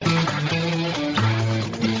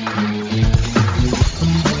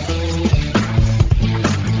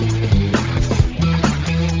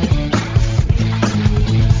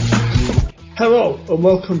and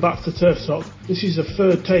welcome back to Turf Talk. This is the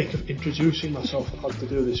third take of introducing myself I've had to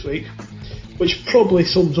do this week, which probably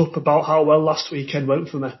sums up about how well last weekend went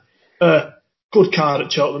for me. Good card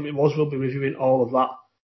at Cheltenham it was, we'll be reviewing all of that,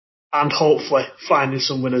 and hopefully finding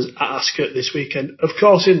some winners at Ascot this weekend. Of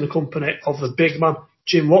course, in the company of the big man,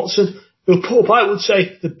 Jim Watson, who put up, I would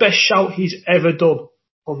say, the best shout he's ever done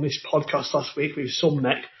on this podcast last week with some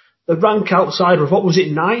neck. The rank outside of, what was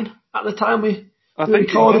it, 9 at the time we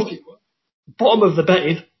recorded? Bottom of the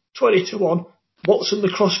betting, 20-1, Watson the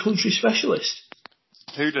cross-country specialist.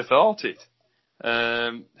 Who'd have thought it?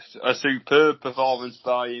 A superb performance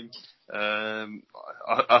by him.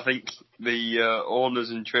 I think the owners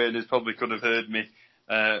and trainers probably could have heard me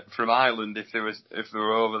from Ireland if they were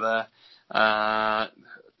over there.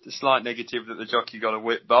 The slight negative that the jockey got a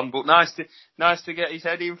whip ban, but nice to get his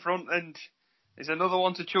head in front, and it's another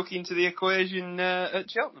one to chuck into the equation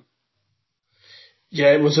at Cheltenham.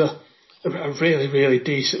 Yeah, it was a really, really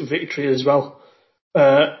decent victory as well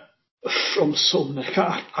from Sumnick.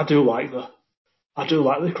 I do like the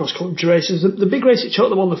cross-country races. The big race at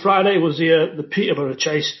Cheltenham on the Friday was the Peterborough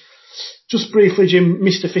Chase. Just briefly, Jim,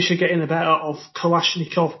 Mr. Fisher getting the better of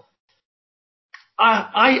Kalashnikov.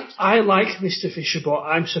 I like Mr. Fisher, but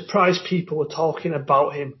I'm surprised people are talking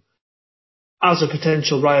about him as a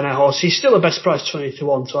potential Ryanair horse. He's still a best price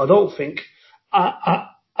 20-1, so I don't think. I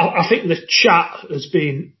think the chat has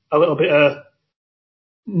been a little bit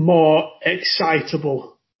more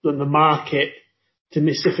excitable than the market to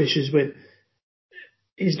Mr. Fisher's win.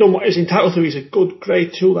 He's done what he's entitled to. He's a good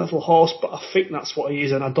grade 2 level horse, but I think that's what he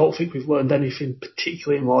is, and I don't think we've learned anything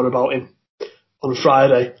particularly more about him on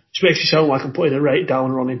Friday, which makes it sound like I'm putting a rate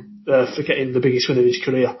down on him for getting the biggest win of his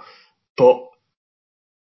career. But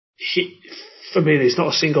for me, there's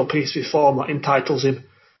not a single piece of his form that entitles him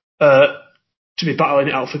to be battling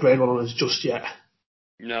it out for Grade 1 honours just yet.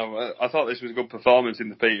 No, I thought this was a good performance in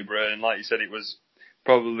the Peterborough, and like you said, it was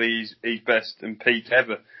probably his best and peak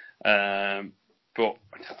ever. But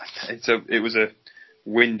it was a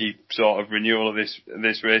windy sort of renewal of this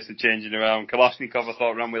race, the changing around. Kalashnikov, I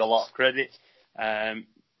thought, ran with a lot of credit.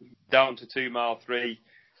 Down to 2 mile 3.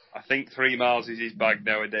 I think 3 miles is his bag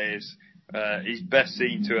nowadays. He's best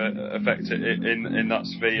seen to affect it in that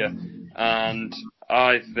sphere. And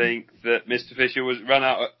I think that Mr. Fisher ran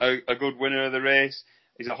out a good winner of the race.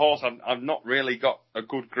 He's a horse I've not really got a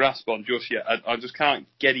good grasp on just yet. I just can't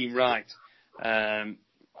get him right.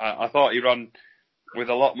 I thought he ran with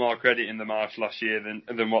a lot more credit in the marsh last year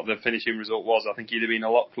than what the finishing result was. I think he'd have been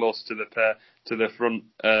a lot closer to the front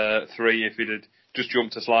 3 if he'd had just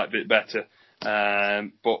jumped a slight bit better.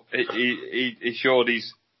 But he showed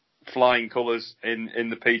his flying colours in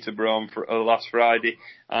the Peterborough last Friday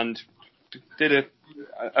and did a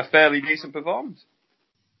fairly decent performance.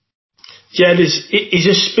 Yeah, he's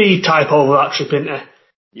a speed type over that trip, isn't he?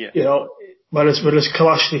 Yeah. You know, whereas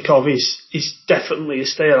Kalashnikov is definitely a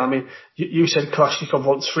stayer. I mean, you said Kalashnikov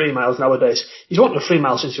wants 3 miles nowadays. He's wanted a 3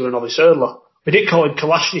 mile since he was a novice hurdler. We didn't call him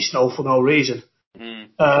Kalashni Snow for no reason.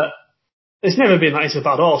 It's never been that he's a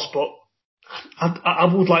bad horse, but I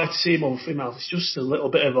would like to see him over 3 miles. It's just a little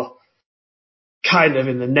bit of a kind of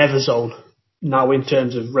in the never zone now in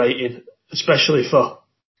terms of rating, especially for.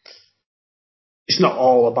 It's not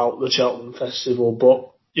all about the Cheltenham Festival,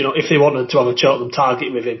 but you know, if they wanted to have a Cheltenham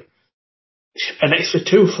target with him, an extra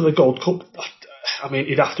 2 for the Gold Cup. I mean,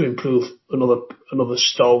 he'd have to improve another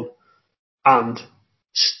stone and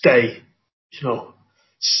stay, you know,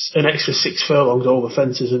 an extra 6 furlongs over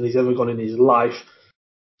fences than he's ever gone in his life.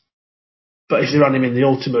 But if they ran him in the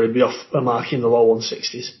Ultima, he'd be off a mark in the low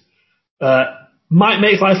 160s. Might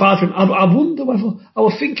make life hard for him. I wonder whether, I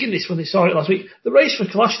was thinking this when they saw it last week, the race for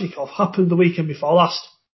Kalashnikov happened the weekend before last.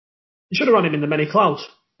 They should have run him in the Many Clouds.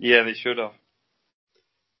 Yeah, they should have.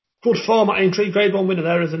 Good format entry, Grade 1 winner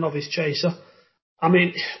there as a novice chaser. I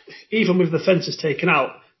mean, even with the fences taken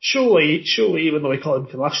out, surely even though we call him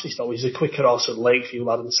Kalashnikov, he's a quicker horse at Lakeview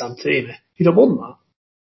lad than Santini. He'd have won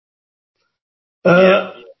that.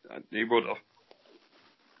 Yeah, he would have.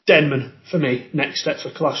 Denman, for me, next step for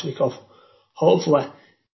Kalashnikov. Hopefully.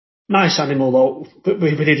 Nice animal though.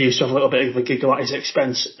 We did used to have a little bit of a giggle at his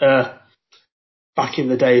expense back in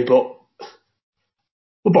the day, but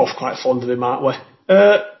we're both quite fond of him, aren't we?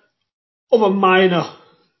 Other minor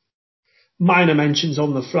mentions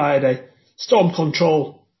on the Friday. Storm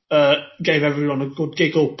Control gave everyone a good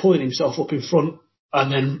giggle, pulling himself up in front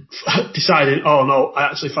and then deciding, oh no, I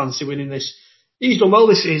actually fancy winning this. He's done well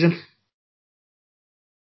this season.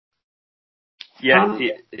 Yeah,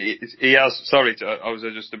 he has. Sorry, I was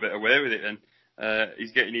just a bit away with it then.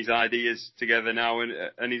 He's getting his ideas together now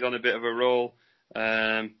and he's on a bit of a roll.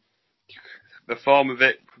 The form of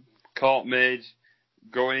it, Court Mage,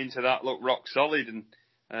 going into that looked rock solid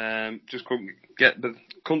and just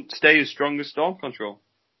couldn't stay as strong as Storm Control.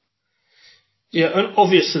 Yeah, and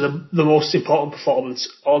obviously the most important performance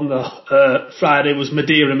on the Friday was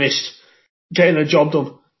Madeira Mist getting a job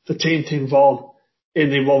done for Team Vaughan in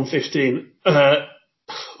the 115.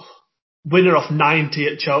 Winner off 90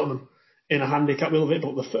 at Cheltenham in a handicap. We'll bit,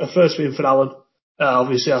 but the first win for Alan,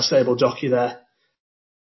 obviously our stable jockey there.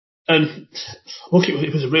 And look,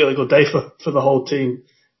 it was a really good day for the whole team.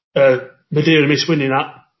 Madeira Mist winning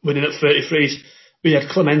at 33s. We had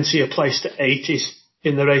Clemencia placed at 80s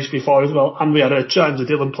in the race before as well, and we had a James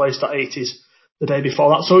Dillon placed at 80s the day before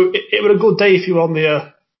that. So it was a good day if you were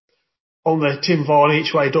on the Tim Vaughan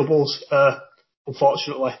each way doubles.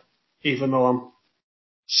 Unfortunately, even though I'm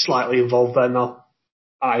slightly involved there now,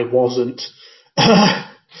 I wasn't. The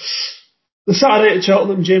Saturday at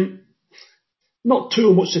Cheltenham, Jim, not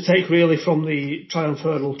too much to take really from the Triumph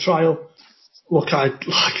Hurdle trial. Look, like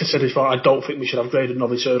I said before, I don't think we should have graded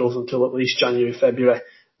novice hurdles until at least January, February.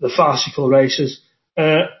 The farcical races.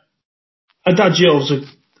 Adagio's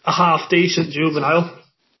a half decent juvenile,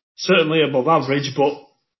 certainly above average, but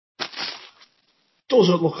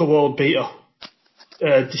doesn't look a world beater,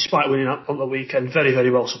 despite winning on the weekend. Very, very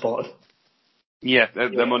well supported. Yeah,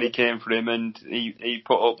 the money came for him, and he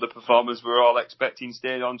put up the performance we were all expecting,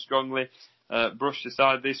 stayed on strongly, brushed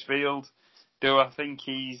aside this field. Do I think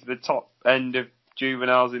he's the top end of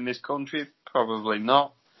juveniles in this country? Probably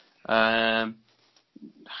not.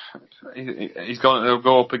 He'll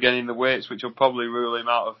go up again in the weights, which will probably rule him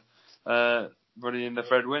out of running in the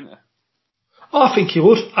Fred Winter. Oh, I think he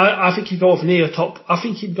would. I think he'd go off near top. I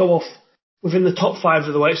think he'd go off within the top 5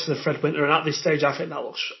 of the weights of the Fred Winter, and at this stage, I think that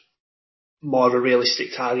looks more of a realistic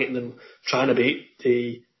target than trying to beat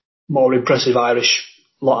the more impressive Irish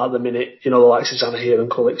lot at the minute. You know, the likes of Zanahiyr and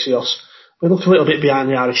Colixios. We look a little bit behind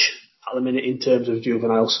the Irish at the minute in terms of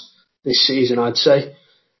juveniles this season, I'd say.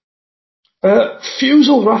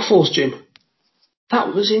 Fusel Raffles, Jim.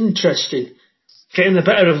 That was interesting. Getting the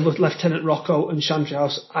better of Lieutenant Rocco and Chantry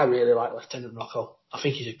House. I really like Lieutenant Rocco. I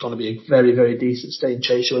think he's going to be a very, very decent staying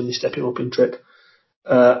chaser when they step him up in trip.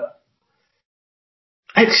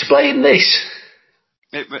 Explain this.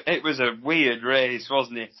 It was a weird race,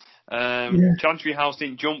 wasn't it? Chantry House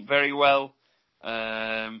didn't jump very well.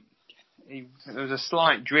 There was a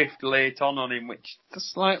slight drift late on him, which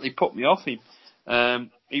just slightly put me off him.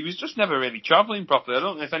 He was just never really travelling properly. I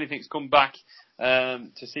don't know if anything's come back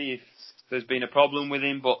to see if there's been a problem with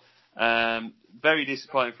him, but very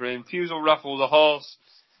disappointing for him. Fusel Raffles, a horse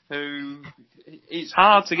who it's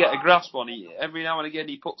hard to get a grasp on. Every now and again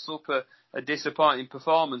he puts up a disappointing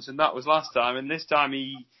performance, and that was last time. And this time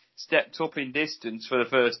he stepped up in distance for the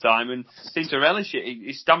first time and seemed to relish it.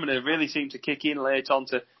 His stamina really seemed to kick in late on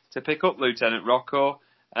to pick up Lieutenant Rocco.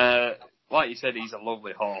 Like you said, he's a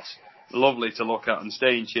lovely horse. Lovely to look at, and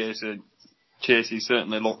staying chases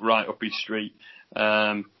certainly looked right up his street.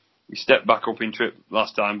 He stepped back up in trip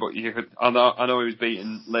last time, but I know he was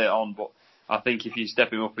beaten late on, but I think if you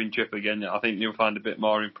step him up in trip again, I think you'll find a bit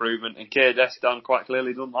more improvement. And K. Destan quite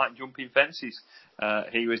clearly doesn't like jumping fences.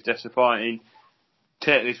 He was disappointing.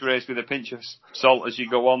 Take this race with a pinch of salt as you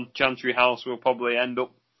go on. Chantry House will probably end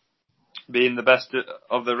up being the best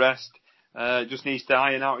of the rest. Just needs to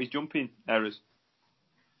iron out his jumping errors.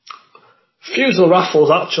 Fusel Raffles,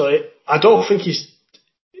 actually, I don't think he's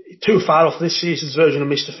too far off this season's version of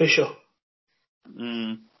Mr. Fisher.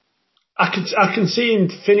 I can see him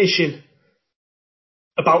finishing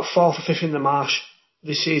about 4th or 5th in the Marsh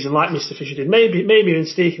this season, like Mr. Fisher did. Maybe even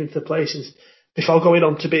sneaking into places before going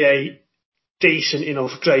on to be a decent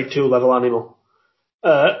enough Grade 2 level animal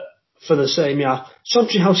for the same year.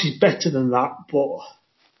 Chantry House is better than that,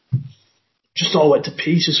 but just all went to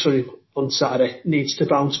pieces for him on Saturday. Needs to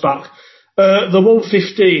bounce back. The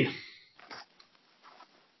 115.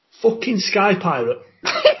 Fucking Sky Pirate.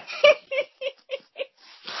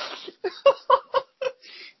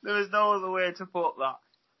 There is no other way to put that.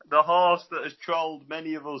 The horse that has trolled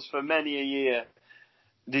many of us for many a year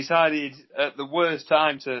decided at the worst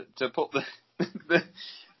time to put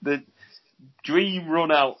the dream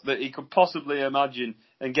run out that he could possibly imagine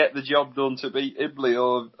and get the job done to beat Ibley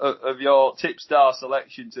of your Tipstar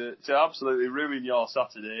selection to absolutely ruin your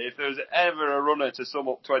Saturday. If there was ever a runner to sum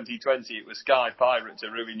up 2020, it was Sky Pirate to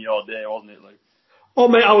ruin your day, wasn't it, Luke? Oh,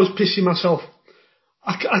 mate, I was pissing myself.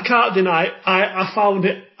 I can't deny it. I found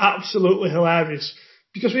it absolutely hilarious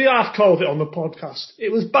because we have called it on the podcast.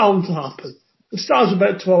 It was bound to happen. The stars were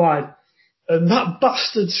about to align, and that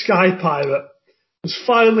bastard Sky Pirate was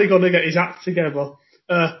finally going to get his act together.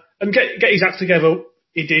 And get his act together,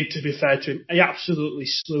 he did, to be fair to him. He absolutely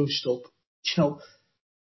sluiced up. You know,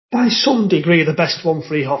 by some degree the best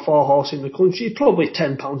 1-3-4 horse in the country. He's probably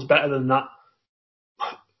 £10 better than that.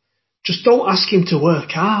 Just don't ask him to work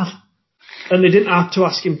hard. And they didn't have to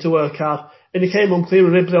ask him to work hard. And he came on clear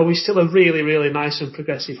with Ribdale. He's still a really, really nice and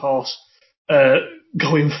progressive horse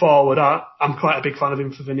going forward. I'm quite a big fan of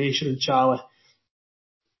him for Venetian and Charlie.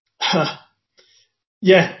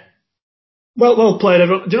 Yeah. Well played,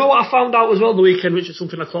 everyone. Do you know what I found out as well the weekend, which is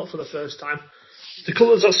something I caught for the first time? The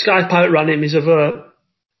colours that Sky Pirate ran him is of a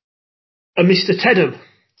Mr. Teddem,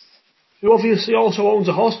 who obviously also owns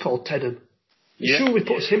a horse called Teddem. Yeah. Surely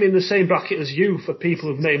puts him in the same bracket as you for people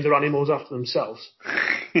who've named their animals after themselves.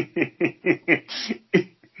 He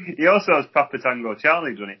also has Papa Tango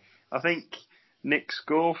Charlie, doesn't he? I think Nick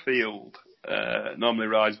Schofield normally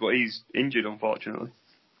rides, but he's injured, unfortunately.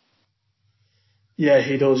 Yeah,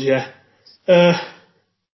 he does, yeah.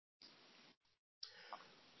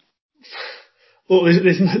 Look,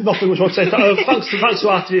 there's nothing much more to say. Thanks to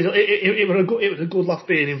Artie. It was a good laugh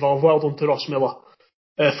being involved. Well done to Ross Miller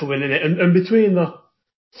for winning it. And between the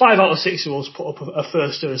 5 out of 6 of us put up a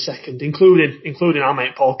first and a second, including our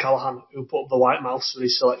mate Paul Callahan, who put up the White Mouse for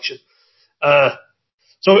his selection.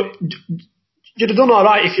 So you'd have done all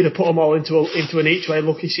right if you'd have put them all into an each way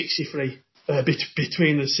lucky 63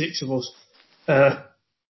 between the 6 of us.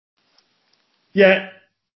 Yeah,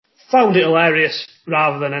 found it hilarious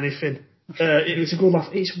rather than anything. It was a good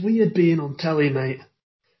laugh. It's weird being on telly, mate.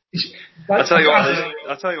 I tell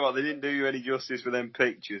you what, they didn't do you any justice with them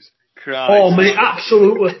pictures. Christ. Oh, mate,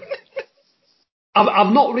 absolutely.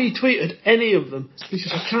 I've not retweeted any of them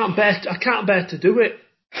because I can't bear to do it.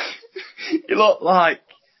 You look like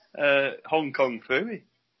Hong Kong Phooey.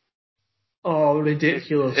 Oh,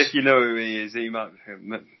 ridiculous! If you know who he is, he might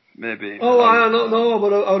maybe. Oh, I don't know,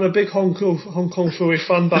 but I was a big Hong Kong Phooey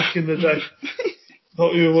fan back in the day.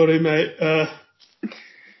 Don't you worry, mate.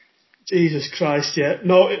 Jesus Christ, yeah.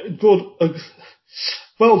 No, good.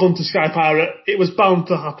 Well done to Sky Pirate. It was bound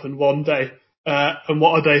to happen one day, and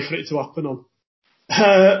what a day for it to happen on.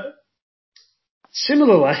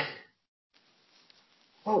 Similarly,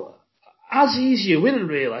 well, as easy a winner,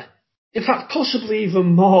 really. In fact, possibly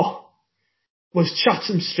even more, was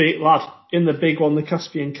Chatham Street Lad in the big one, the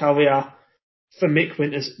Caspian Caviar, for Mick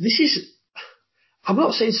Winters. I'm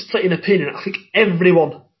not saying splitting opinion. I think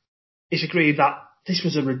everyone is agreed that this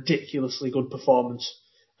was a ridiculously good performance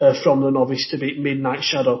from the novice to beat Midnight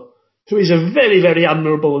Shadow, who is a very, very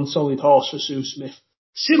admirable and solid horse for Sue Smith.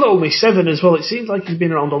 Still only 7 as well. It seems like he's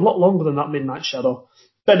been around a lot longer than that Midnight Shadow.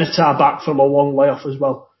 Benatar back from a long layoff as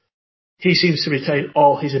well. He seems to retain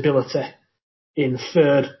all his ability in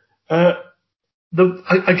third.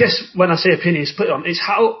 I guess when I say opinion split on, it's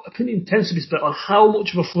how opinion tends to be split on how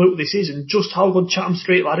much of a fluke this is and just how good Chatham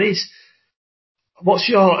Street Lad is. What's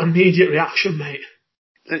your immediate reaction, mate?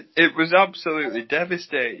 It was absolutely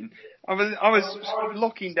devastating. I was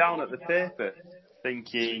looking down at the paper,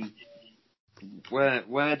 thinking, where's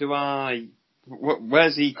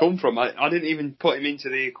he come from? I didn't even put him into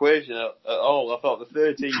the equation at all. I thought the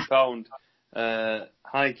 £13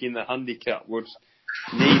 hike in the handicap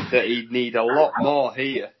he'd need a lot more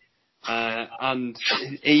here, and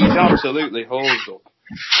he's absolutely hosed up.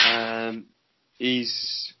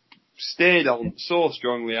 He's stayed on so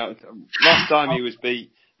strongly out. Last time he was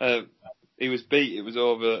beat. It was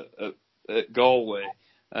over at Galway,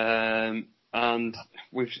 and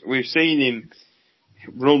we've seen him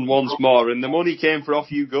run once more. And the money came for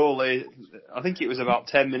Off You Go. I think it was about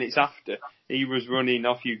 10 minutes after he was running.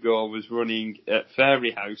 Off You Go was running at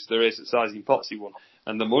Fairy House, the race at Sizing Potsy one,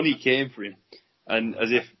 and the money came for him. And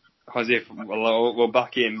as if we're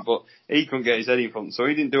back in, but he couldn't get his head in front, so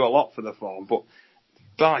he didn't do a lot for the form. But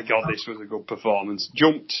by God, this was a good performance.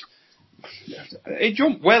 It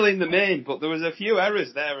jumped well in the main, but there was a few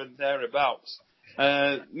errors there and thereabouts.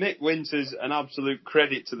 Mick Winters, an absolute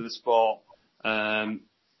credit to the sport.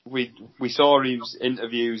 We saw his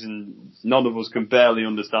interviews, and none of us can barely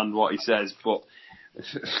understand what he says, but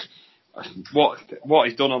what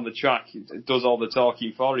he's done on the track does all the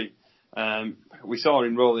talking for him. We saw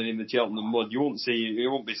him rolling in the Cheltenham mud. You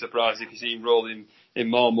won't be surprised if you see him rolling in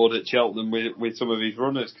more mud at Cheltenham with some of his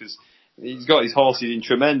runners, because he's got his horses in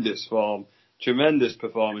tremendous form, tremendous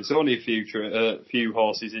performance. Only a few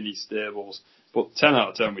horses in his stables, but 10 out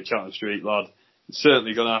of 10 with Chatham Street Lad.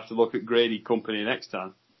 Certainly going to have to look at Grady Company next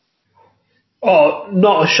time. Oh,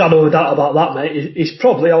 not a shadow of doubt about that, mate. He's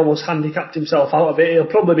probably almost handicapped himself out of it. He'll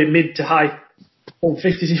probably be mid to high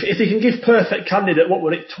 150s. If he can give Perfect Candidate, what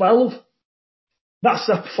were it, 12? That's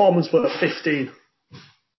a performance worth 15.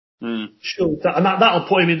 Sure, and that'll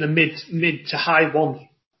put him in the mid to high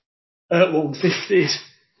 150s.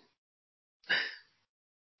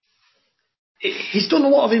 he's done a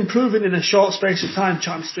lot of improving in a short space of time,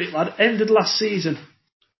 Chatham Street lad. Ended last season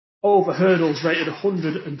over hurdles rated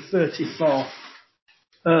 134.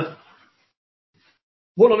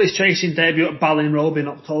 Won on his chasing debut at Ballinrobe in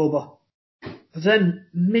October. But then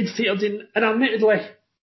midfielding, and admittedly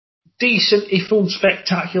decent, if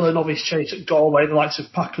unspectacular novice chase at Galway, the likes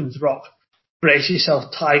of Packens Rock. Brace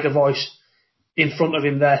yourself, Tiger Voice in front of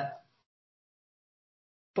him there.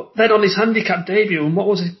 But then on his handicap debut, and what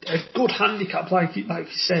was a good handicap, like you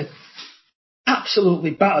said,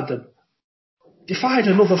 absolutely battered them. Defied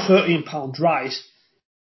another £13 rise.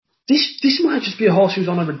 This might just be a horse who's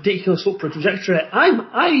on a ridiculous upward trajectory.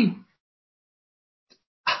 I'm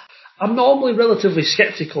normally relatively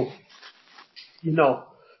sceptical,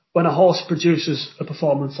 when a horse produces a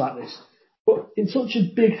performance like this. But in such a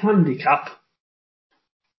big handicap,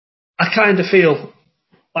 I kind of feel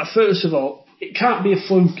like, first of all, it can't be a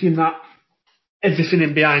fluke in that everything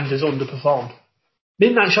in behind has underperformed.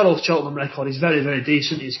 Midnight Shadow's Cheltenham record is very, very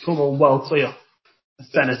decent. He's come on well clear of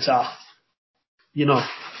Benatar,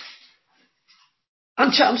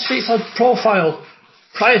 And Chatham Street's profile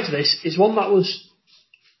prior to this is one that was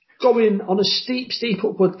going on a steep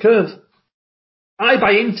upward curve. I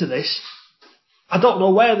buy into this. I don't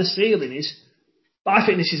know where the ceiling is, but I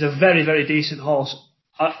think this is a very, very decent horse.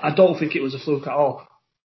 I don't think it was a fluke at all.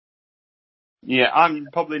 Yeah, I'm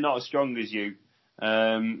probably not as strong as you.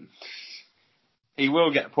 He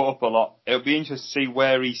will get put up a lot. It'll be interesting to see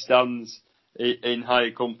where he stands in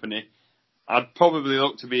higher company. I'd probably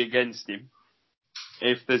look to be against him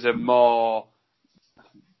if there's a more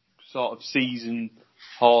sort of seasoned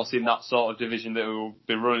horse in that sort of division that will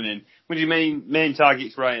be running. What do you mean, main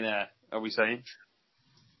target's Ryanair, are we saying?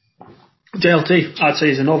 JLT, I'd say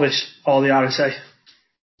he's a novice, or the RSA.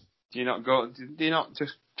 Do you not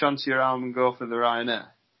just chance your arm and go for the Ryanair?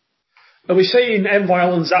 Are we saying Envoy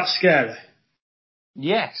Allen's that scary?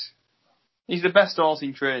 Yes. He's the best horse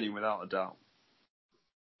in training, without a doubt.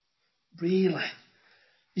 Really?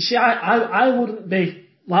 You see, I wouldn't be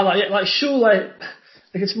like surely, like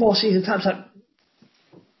it's more season types. Like,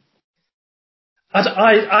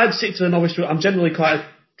 I'd stick to the novice route. I'm generally quite a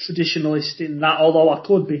traditionalist in that, although I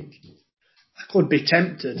could be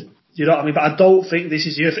tempted. You know what I mean? But I don't think this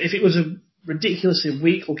is you. If it was a ridiculously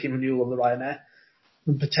weak looking renewal of the Ryanair,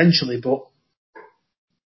 then potentially, but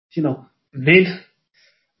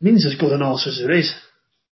Min's as good an horse as there is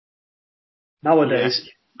nowadays.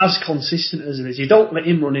 Yeah. As consistent as there is. You don't let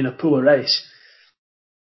him run in a poor race.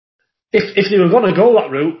 If they were going to go that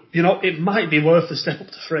route, it might be worth a step up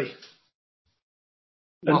to 3.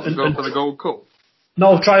 Go for the Gold Cup?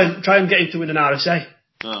 No, try and get him to win an RSA.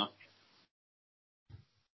 Oh.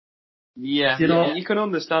 Yeah, you can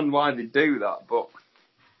understand why they do that, but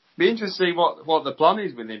be interesting to see what the plan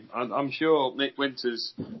is with him. I'm sure Mick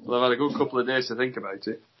Winters will have had a good couple of days to think about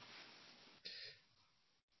it.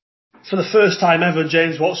 For the first time ever,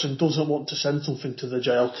 James Watson doesn't want to send something to the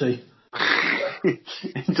JLT.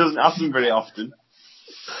 It doesn't happen very often.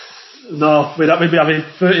 No, we'd be having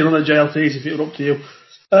 30 run of JLTs if it were up to you.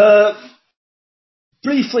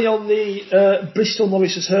 Briefly on the Bristol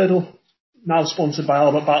Novices Hurdle, now sponsored by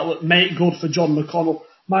Albert Bartlett, Make Good for John McConnell.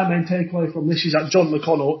 My main takeaway from this is that John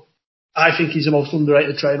McConnell, I think he's the most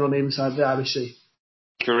underrated trainer on either side of the IBC.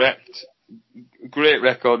 Correct. Great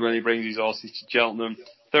record when he brings his horses to Cheltenham.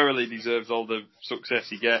 Thoroughly deserves all the success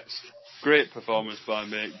he gets. Great performance by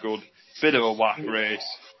Make Good. Bit of a whack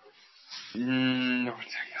race.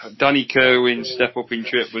 Danny Kerwin's step up in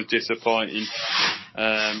trip was disappointing.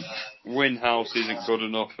 Winhouse isn't good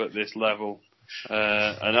enough at this level.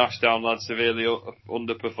 And Ashdown lad severely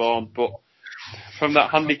underperformed, but from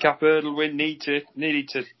that handicap hurdle win needed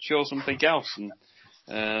to show something else.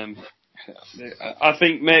 And I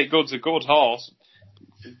think Make Good's a good horse.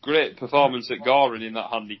 Great performance at Goran in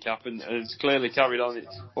that handicap, and it's clearly carried on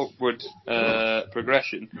its upward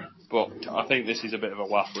progression. But I think this is a bit of a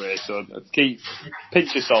waff race, so pinch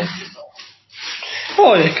of salt.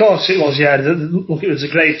 Oh, of course it was. Yeah, look, it was a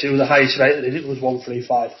grade 2, the highest rated, and it was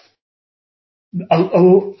 135.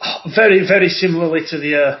 Very, very similarly to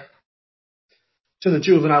the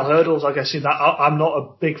juvenile hurdles, I guess. In that I'm not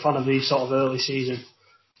a big fan of these sort of early season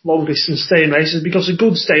long distance staying races because the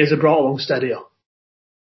good stayers are brought along steadier.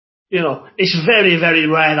 It's very, very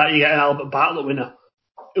rare that you get an Albert Bartlett winner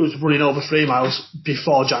who was running over 3 miles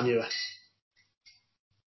before January.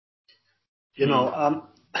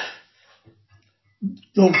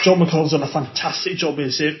 Look, John McCall's done a fantastic job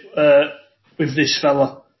with this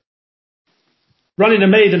fella. Ran in a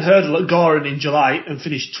maiden hurdle at Goran in July and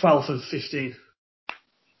finished 12th of 15.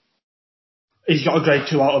 He's got a grade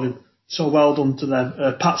 2 out of him. So well done to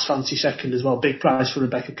them. Pat's fancy second as well. Big prize for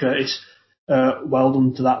Rebecca Curtis. well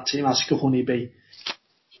done to that team. Asker Honeybee.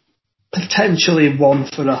 Potentially one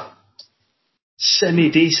for a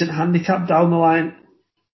semi-decent handicap down the line.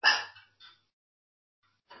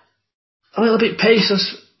 A little bit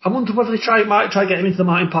paceless. I wonder whether they might try get him into the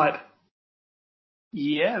Martin Pipe.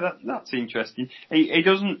 Yeah, that's interesting. He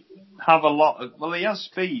doesn't have a lot of... Well, he has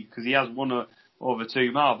speed because he has won over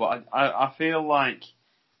 2 mile, but I feel like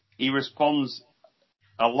he responds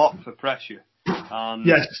a lot for pressure. And,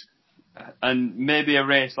 yes. And maybe a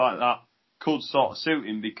race like that could sort of suit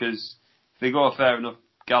him because if they go a fair enough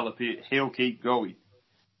gallop, he'll keep going.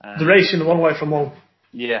 The racing the one way from home.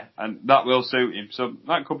 Yeah, and that will suit him. So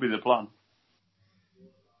that could be the plan.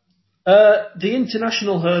 The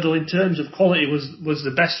international hurdle in terms of quality was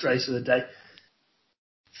the best race of the day.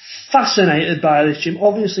 Fascinated by this, Jim.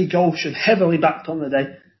 Obviously Goshen heavily backed on the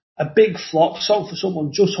day. A big flop, Song for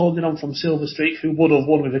Someone just holding on from Silver Streak, who would have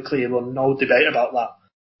won with a clear run, no debate about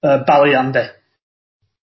that. Ballyandy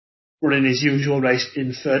running his usual race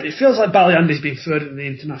in third. It feels like Ballyandy's been third in the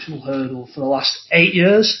international hurdle for the last 8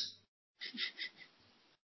 years.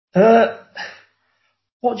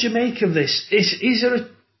 What do you make of this? Is there a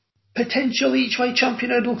potential each way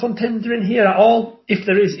champion hurdle contender in here at all? If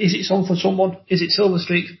there is it Song for Someone? Is it Silver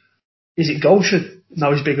Streak? Is it Goshen?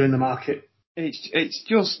 Now he's bigger in the market.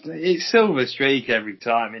 It's Silver Streak every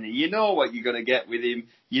time, innit? You know what you're going to get with him.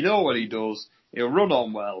 You know what he does. He'll run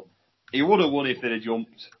on well. He would have won if they'd have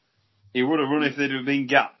jumped. He would have run if there'd have been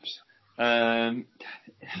gaps.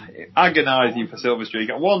 Agonising for Silver Streak.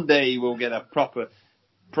 One day he will get a proper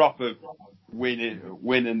win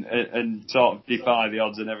and sort of defy the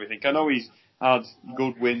odds and everything. I know he's had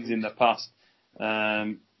good wins in the past.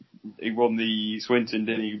 He won the Swinton,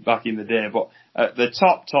 didn't he, back in the day? But at the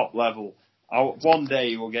top level, one day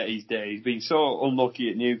he will get his day. He's been so unlucky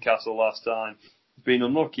at Newcastle last time. He's been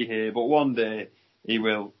unlucky here, but one day he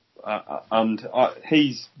will.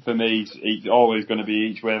 He's, for me, he's always going to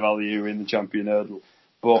be each way value in the champion hurdle.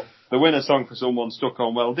 But the winner Song for Someone stuck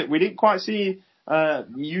on well. We didn't quite see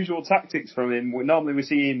usual tactics from him. Normally we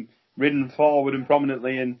see him ridden forward and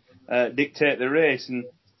prominently and dictate the race, and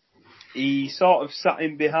he sort of sat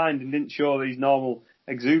in behind and didn't show these normal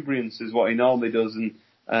exuberance as what he normally does,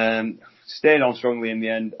 and stayed on strongly in the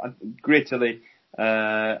end, grittily,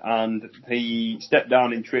 and he stepped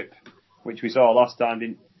down in trip, which we saw last time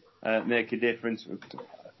didn't make a difference.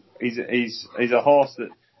 He's a horse that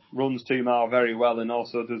runs 2 mile very well and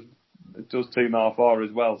also does 2 mile 4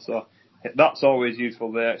 as well, so that's always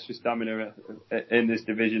useful. The extra stamina in this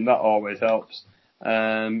division, that always helps.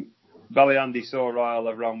 Ballyandy So Royal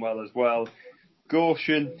have run well as well.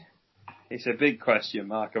 Goshen, it's a big question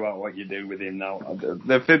mark about what you do with him now. The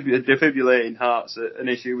defibrillating heart's an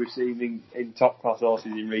issue we've seen in top class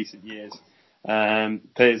horses in recent years.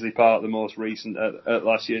 Paisley Park, the most recent at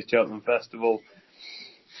last year's Cheltenham Festival.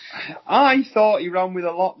 I thought he ran with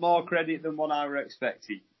a lot more credit than what I were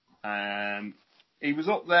expecting. He was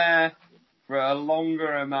up there for a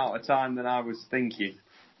longer amount of time than I was thinking.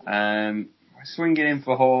 Swinging in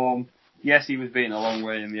for home. Yes, he was beaten a long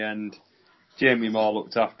way in the end. Jamie Moore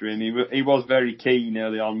looked after him. He was very keen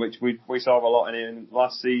early on, which we saw a lot in him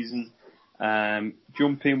last season.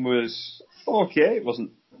 Jumping was okay. It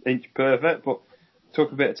wasn't inch perfect, but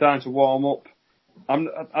took a bit of time to warm up.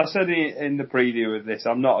 I said in the preview of this,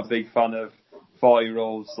 I'm not a big fan of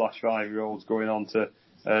 4-year-olds / 5-year-olds going on to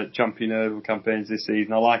champion hurdle campaigns this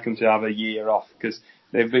season. I like them to have a year off because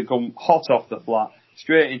they've become hot off the flat,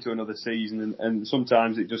 straight into another season, and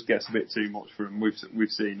sometimes it just gets a bit too much for them. We've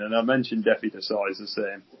seen, and I mentioned Defi Desai is the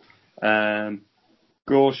same.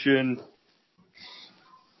 Goshen,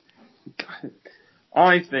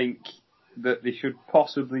 I think that they should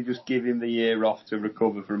possibly just give him the year off to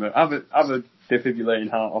recover from it. Have a defibrillating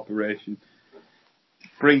heart operation.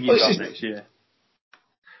 Bring him back next year.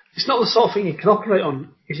 It's not the sort of thing you can operate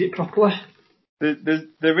on, is it, properly?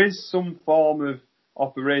 There is some form of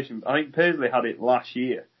operation. I think Paisley had it last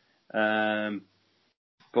year.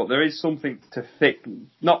 But there is something to fix,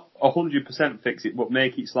 not 100% fix it, but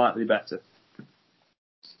make it slightly better.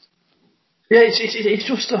 Yeah, it's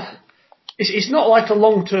just it's not like a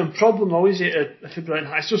long-term problem though, is it? A defibrillating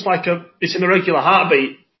heart. It's just like it's an irregular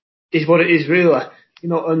heartbeat, is what it is really. You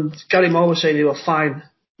know, and Gary Moore was saying he was fine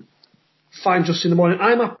just in the morning.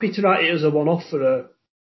 I'm happy to write it as a one-off for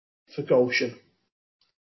Goshen.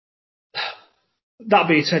 That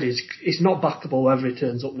being said, it's not backable wherever he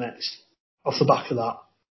turns up next. Off the back of that,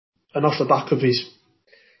 and off the back of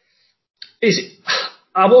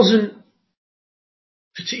I wasn't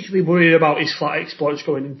particularly worried about his flat exploits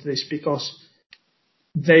going into this because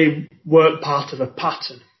they weren't part of a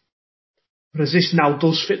pattern. Whereas this now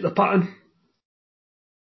does fit the pattern.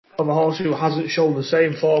 of a horse who hasn't shown the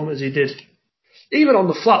same form as he did. Even on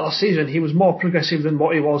the flat last season, he was more progressive than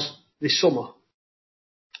what he was this summer.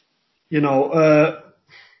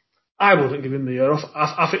 I wouldn't give him the year off.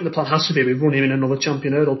 I think the plan has to be we run him in another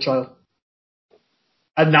champion hurdle trial.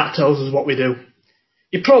 And that tells us what we do.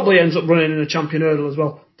 He probably ends up running in a champion hurdle as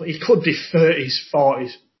well, but he could be 30s,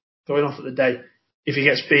 40s going off at the day if he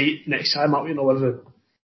gets beat next time out, whether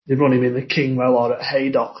they run him in the Kingwell or at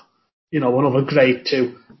Haydock, another grade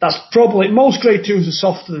 2. That's probably, most grade 2s are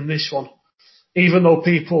softer than this one, even though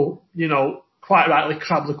people, quite rightly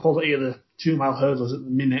crab the quality of the 2 mile hurdlers at the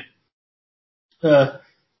minute.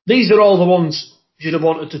 These are all the ones you'd have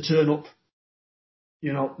wanted to turn up.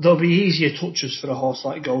 There'll be easier touches for a horse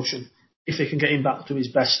like Goshen if they can get him back to his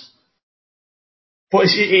best. But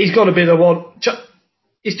he's got to be the one.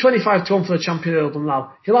 He's 25 to 1 for the champion hurdle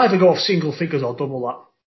now. He'll either go off single figures or double that.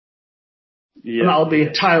 Yeah. And that'll be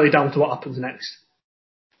entirely down to what happens next.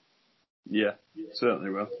 Yeah,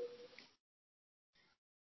 certainly will.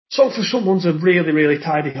 So for someone's a really, really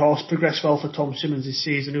tidy horse, progressed well for Tom Simmons this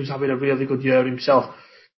season, who's having a really good year himself.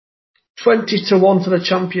 20 to 1 for the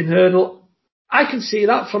champion hurdle. I can see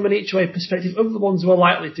that from an each way perspective. Of the ones who are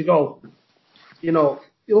likely to go, you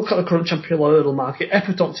look at the current champion hurdle market,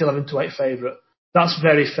 Epatant's 11 to 8 favourite. That's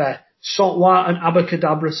very fair. Saint-Ouen and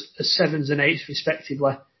Abacadabras are 7s and 8s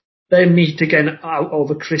respectively. They meet again out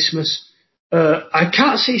over Christmas. I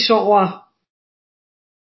can't see Saint-Ouen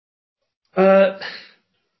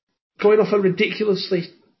going off a ridiculously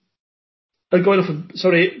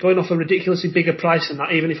bigger price than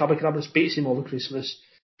that, even if Abacadabras beats him over Christmas.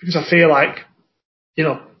 Because I feel like,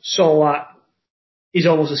 Saint-Ouen is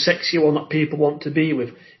almost a sexy one that people want to be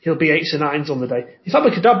with. He'll be 8s and 9s on the day. If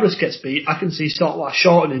Abacadabras gets beat, I can see Saint-Ouen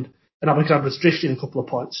shortening and Abacadabras drifting a couple of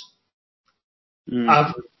points.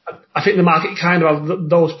 I think the market kind of have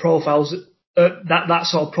those profiles, that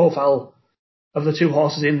sort of profile of the two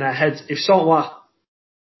horses in their heads. If Saint-Ouen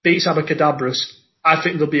beats Abacadabras, I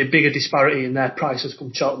think there'll be a bigger disparity in their prices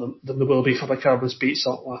come Cheltenham than there will be if Abacadabras beats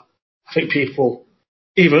Saint-Ouen. I think people,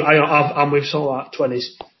 I'm with Saint-Ouen at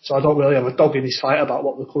 20s, so I don't really have a dog in this fight about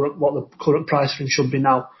what the current price for him should be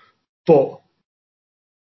now. But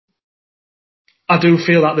I do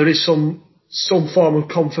feel that there is some form of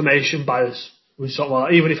confirmation bias with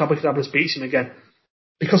Saint-Ouen, even if Abacadabras beats him again.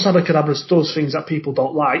 Because Abacadabras does things that people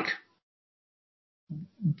don't like,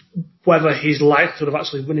 whether he's likely of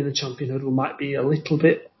actually winning the champion hurdle might be a little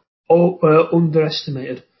bit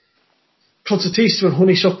underestimated. Concertista and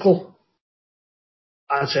Honeysuckle,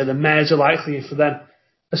 I'd say the mares are likely for them.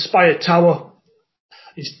 Aspire Tower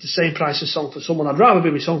is the same price as Song for Someone. I'd rather be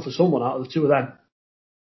with Song for Someone out of the two of them.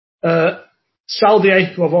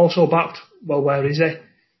 Saldier, who I've also backed, well, where is he?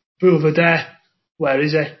 Bouvardere, where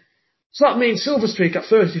is he? So that means Silver Streak at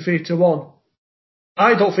 33 to 1.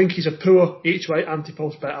 I don't think he's a poor each way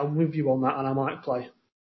anti-post bet. I'm with you on that, and I might play.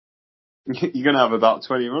 You're going to have about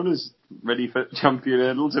 20 runners ready for champion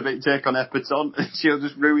hurdle to take on Epatant, and she'll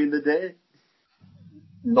just ruin the day.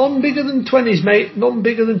 None bigger than 20s, mate. None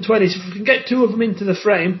bigger than 20s. If we can get two of them into the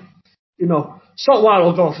frame, Saint-Ouen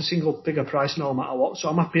will go for a single bigger price no matter what, so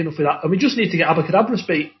I'm happy enough with that. And we just need to get Abacadabras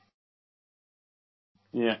beat.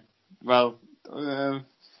 Yeah. Well,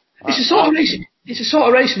 it's a sort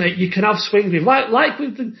of race, mate. You can have swings with, like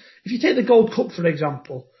with if you take the Gold Cup for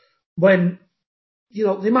example, when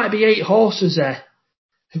there might be 8 horses there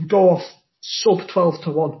who go off sub 12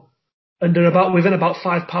 to 1, and they're within about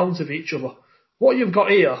 £5 of each other. What you've got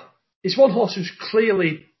here is one horse who's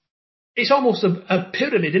clearly, it's almost a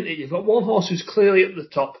pyramid, isn't it? You've got one horse who's clearly at the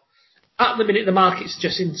top. At the minute, the market's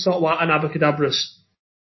just in Saint-Ouen and Abacadabras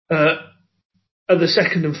are the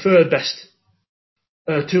second and third best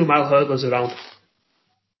 2 mile hurdlers around.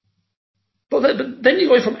 But then you're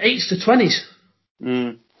going from 8s to 20s.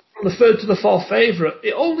 From the third to the fourth favourite.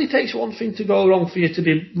 It only takes one thing to go wrong for you to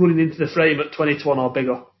be running into the frame at 20 to 1 or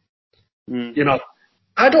bigger.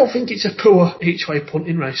 I don't think it's a poor each way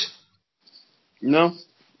punting race. No,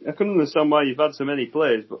 I can understand why you've had so many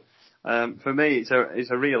plays, but for me,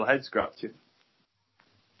 it's a real head scratcher.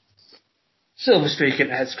 Silver Streak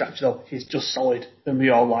in a head scratcher though. He's just solid, and we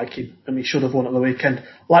all like him, and we should have won at the weekend.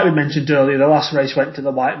 Like we mentioned earlier, the last race went to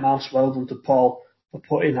the White Mouse. Well done to Paul for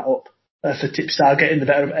putting that up. For Tipstar getting the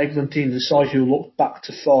better of Eglantine and Soy, who looked back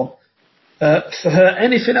to form. For her,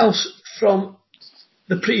 anything else from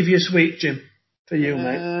the previous week, Jim? For you,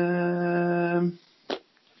 mate.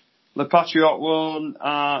 Le Patriot won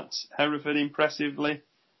at Hereford impressively.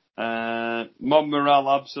 Montmoral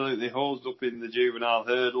absolutely hosed up in the juvenile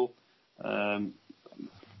hurdle.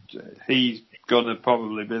 He's going to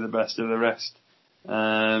probably be the best of the rest.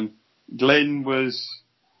 Glyn was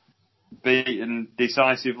beaten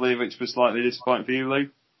decisively, which was slightly disappointing for you, Lou.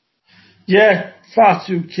 Yeah, far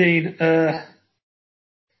too keen.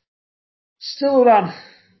 Still ran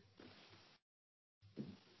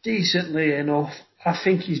decently enough. I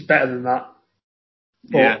think he's better than that.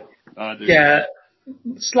 But, Yeah, I do. Yeah,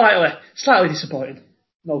 slightly disappointing.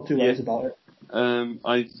 No two ways about it.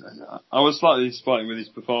 I was slightly disappointed with his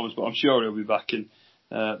performance, but I'm sure he'll be back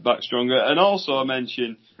stronger. And also I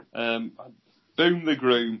mentioned Boom the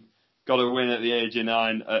Groom got a win at the age of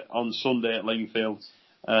 9 on Sunday at Lingfield.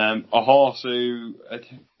 A horse who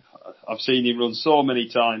I've seen him run so many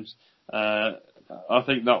times. I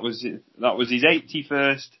think that was his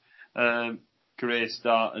 81st career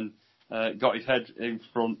start, and got his head in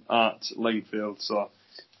front at Lingfield. So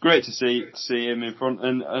great to see him in front,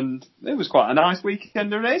 and it was quite a nice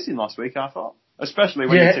weekend of racing last week, I thought. Especially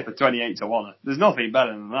when you tip a 28 to 1. There's nothing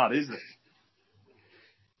better than that, is there?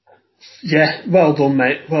 Yeah, well done,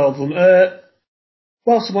 mate. Well done.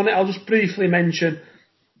 Whilst I'm on it, I'll just briefly mention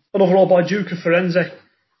another all by Duca Firenze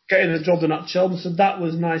getting a job done at Chelmsford. That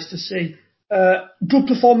was nice to see. Good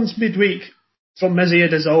performance midweek from Mezia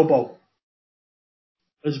de Zobo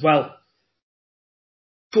as well.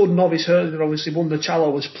 Good novice hurdler, obviously won the Challow,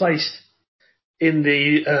 was placed in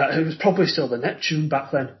the, it was probably still the Neptune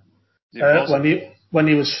back then, when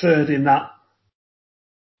he was third in that.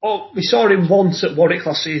 Oh, we saw him once at Warwick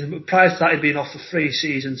last season, but prior to that he'd been off for 3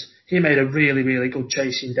 seasons. He made a really, really good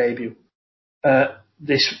chasing debut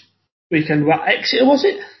this weekend. What, Exeter, was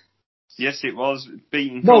it? Yes, it was.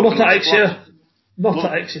 Beaten. No, not at Exeter. Not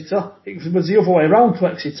at Exeter. It was the other way around to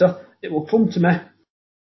Exeter. It will come to me.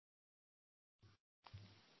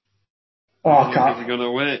 Oh, I can't. Is he going to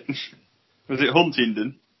wait? Was it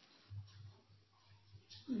Huntingdon?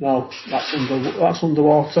 No, that's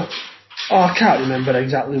underwater. Oh, I can't remember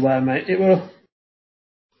exactly where, mate. It were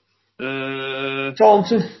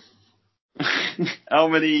Taunton. How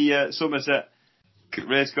many Somerset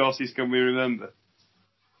racecourses can we remember?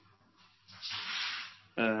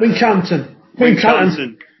 Wincanton.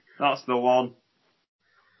 That's the one.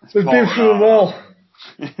 We've been through them all.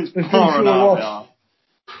 We've been through them all.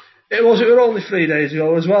 It were only 3 days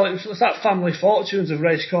ago as well. It's that family fortunes of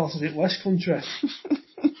race courses in West Country.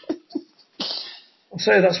 I'll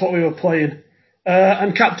say that's what we were playing.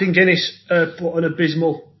 And Captain Guinness put an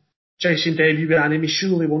abysmal chasing debut behind him. He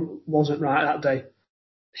surely wasn't right that day.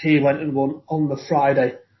 He went and won on the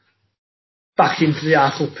Friday. Back into the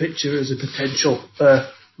Arkle picture as a potential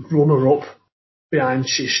runner-up behind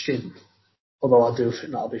Shishkin. Although I do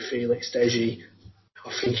think that'll be Felix Deji.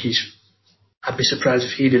 I'd be surprised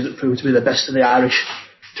if he didn't prove to be the best of the Irish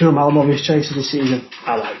 2-mile novice chaser this season.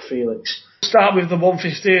 I like Felix. Start with the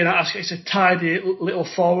 115. It's a tidy little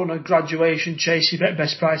 4-runner graduation chase. You bet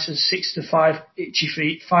best prices 6 to 5, Itchy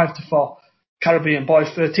Feet 5 to 4, Caribbean Boy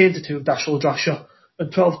 13 to 2, Dashel Drasher,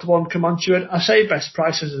 and 12 to 1 Comanche. And I say best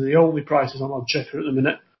prices are the only prices on Oddchecker at the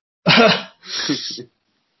minute.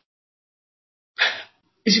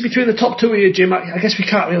 Is it between the top 2 here, Jim? I guess we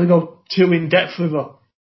can't really go too in depth with a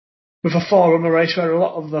 4-runner race where a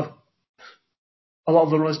lot of the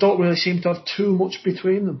runners don't really seem to have too much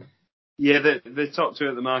between them. Yeah, the top 2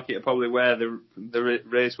 at the market are probably where the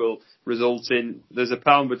race will result in. There's a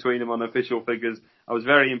pound between them on official figures. I was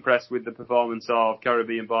very impressed with the performance of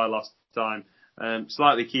Caribbean Boy last time.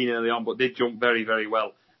 Slightly keen early on, but did jump very, very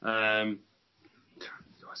well.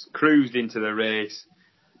 Cruised into the race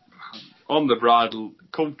on the bridle,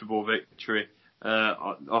 comfortable victory.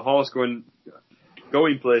 A horse going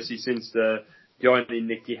places since joining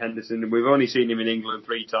Nicky Henderson, and we've only seen him in England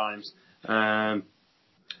 3 times.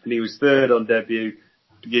 And he was third on debut,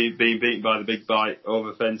 being beaten by the Big Bite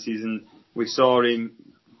over fences, and we saw him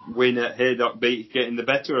win at Haydock Beat, getting the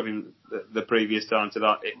better of him the previous time to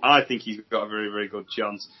that. I think he's got a very, very good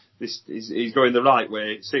chance. He's going the right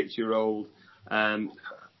way, 6-year-old. I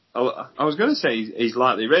was going to say he's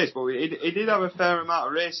lightly raced, but he did have a fair amount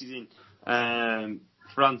of races in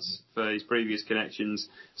France for his previous connections,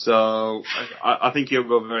 so I think he'll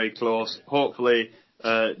go very close. Hopefully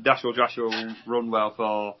Dashel Drasher will run well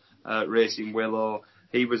for Racing Willow.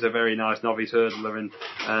 He was a very nice novice hurdler,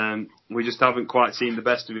 and we just haven't quite seen the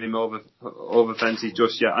best of him over fences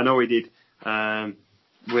just yet. I know he did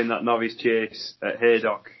win that novice chase at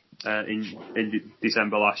Haydock in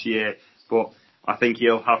December last year, but I think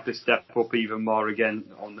he'll have to step up even more again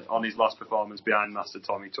on his last performance behind Master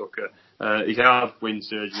Tommy Tucker. He had wind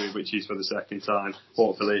surgery, which is for the 2nd time.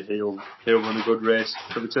 Hopefully he'll run a good race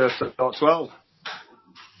for the Turf Top 12.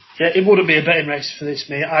 Yeah, it wouldn't be a betting race for this,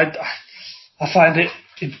 mate. I find it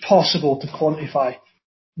impossible to quantify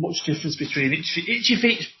much difference between Itchy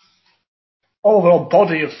Feet's overall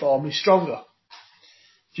body of form is stronger.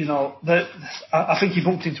 You know, I think he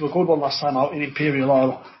bumped into a good one last time out in Imperial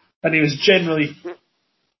Oil, and he was generally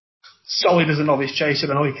solid as a novice chaser.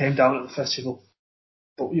 I know he came down at the festival,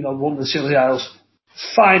 but you know, won the Scilly Isles.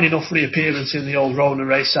 Fine enough reappearance in the old Rona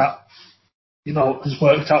race that, you know, has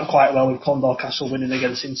worked out quite well with Condor Castle winning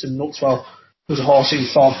against Hinton Nutswell, who's a horse in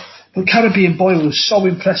form. But Caribbean Boy was so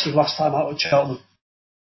impressive last time out at Cheltenham.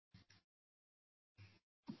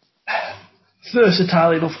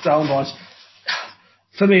 Versatile enough ground wise.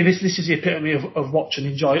 For me, this is the epitome of watch and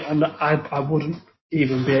enjoy, and I wouldn't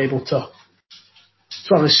even be able to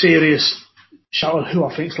have a serious shout on who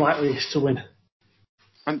I think is likeliest to win.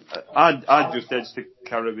 And I'd just edge the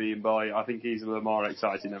Caribbean Boy. I think he's the more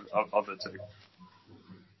exciting of the two.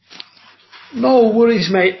 No worries,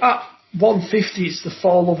 mate. At 150, it's the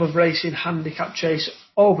For Love of Racing handicap chase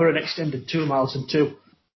over an extended 2 miles and 2.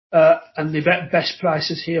 And the best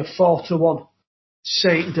prices here, 4-1.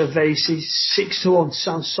 Saint Gervais, 6-1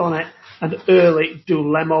 Sansonnet, and early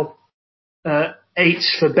Dulemo.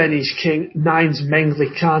 8's for Benny's King, 9's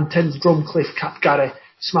Mengley Khan, 10's Drumcliff Capgary,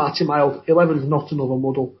 Smarty Mild, 11's Not Another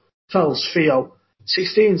Muddle, 12's Fio,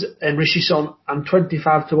 16's Enrichison, and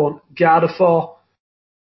 25-1 Gardafor.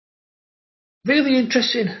 Really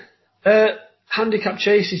interesting handicap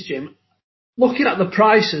chases, Jim. Looking at the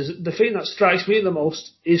prices, the thing that strikes me the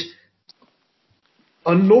most is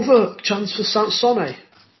another chance for Sansonnet,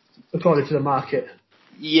 according to the market.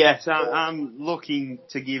 Yes, I'm looking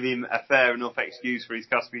to give him a fair enough excuse for his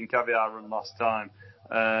Caspian Caviar run last time.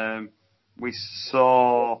 We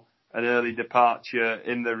saw an early departure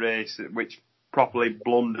in the race which properly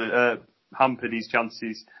hampered his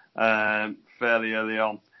chances fairly early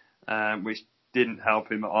on, which didn't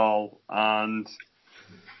help him at all. And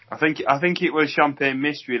I think it was Champagne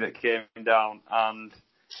Mystery that came down and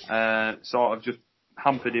sort of just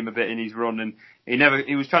hampered him a bit in his run, and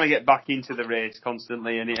he was trying to get back into the race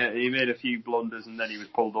constantly, and he made a few blunders, and then he was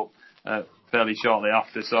pulled up fairly shortly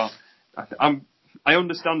after. So I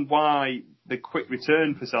understand why the quick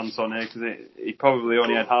return for Sansonnet, because he probably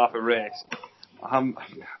only had half a race.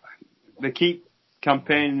 They keep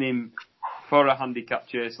campaigning him for a handicap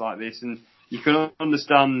chase like this, and you can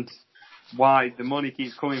understand why the money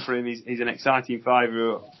keeps coming for him. He's an exciting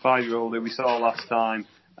five-year-old who we saw last time.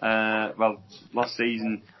 Last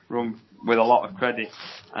season, run with a lot of credit.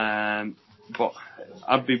 But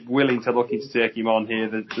I'd be willing to look into take him on here.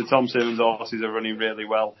 The Tom Simmons horses are running really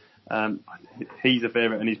well. He's a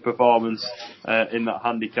favourite, and his performance in that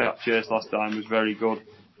handicap chase last time was very good.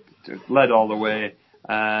 Led all the way,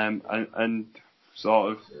 and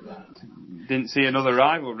sort of didn't see another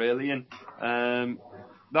rival really. And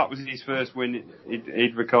that was his first win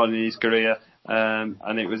he'd recorded in his career,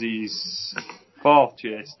 and it was his fourth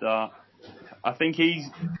chase start. I think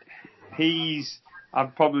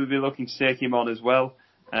I'd probably be looking to take him on as well.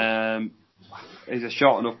 He's a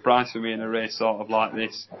short enough price for me in a race sort of like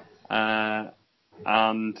this. And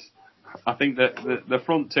I think that the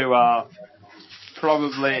front two are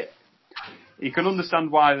probably, you can understand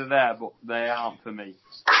why they're there, but they aren't for me.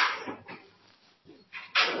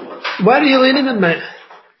 Where are you leaning them, mate?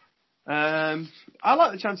 I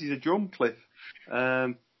like the chances of Drumcliff.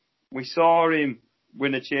 We saw him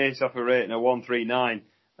win a chase off a rating of 139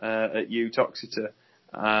 at Utoxeter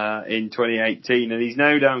in 2018, and he's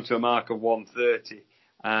now down to a mark of 130.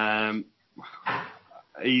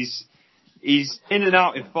 He's in and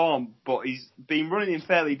out in form, but he's been running in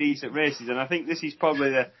fairly decent races, and I think this is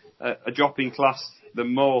probably a dropping class the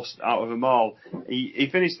most out of them all. He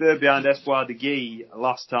finished third behind Espoir de Guy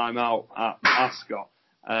last time out at Ascot,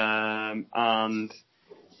 and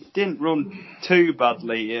didn't run too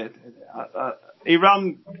badly. He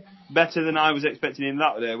ran better than I was expecting him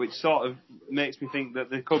that day, which sort of makes me think that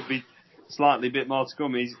there could be slightly bit more to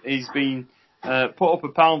come. He's been put up a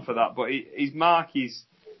pound for that, but his mark is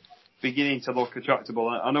beginning to look attractable.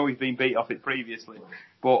 I know he's been beat off it previously,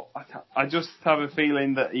 but I just have a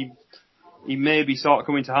feeling that he may be sort of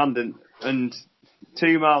coming to hand, and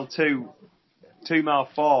 2 mile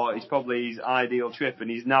 4 is probably his ideal trip, and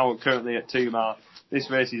he's now currently at 2 mile. This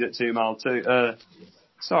race is at 2 mile 2.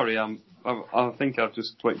 Sorry, I think I've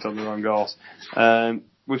just clicked on the wrong horse.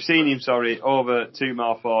 We've seen him, over 2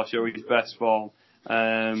 mile 4 show his best form.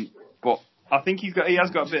 But I think he has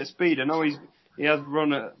got a bit of speed. I know he has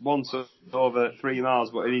run once over 3 miles,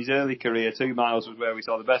 but in his early career, 2 miles was where we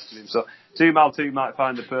saw the best of him. So 2 mile 2 might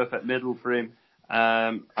find the perfect middle for him.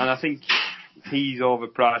 And I think he's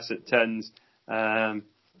overpriced at 10s.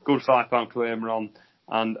 Good £5 claim on,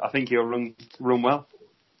 and I think he'll run well.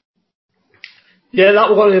 Yeah, that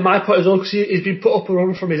was one of my points as well, because he's been put up a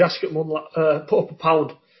run from his Ascot run, put up a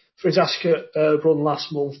pound for his Ascot run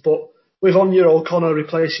last month, but with Anya O'Connor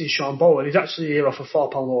replacing Sean Bowen, he's actually here off a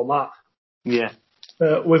 £4 lower mark. Yeah.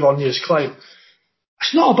 With Anya's claim.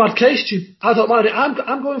 It's not a bad case, Jim. I don't mind it.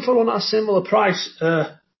 I'm going for one at a similar price.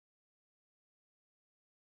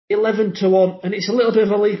 11-1, and it's a little bit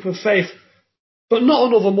of a leap of faith. But Not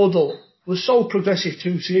Another Muddle was so progressive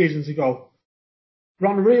 2 seasons ago.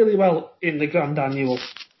 Ran really well in the Grand Annual.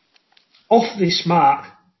 Off this mark,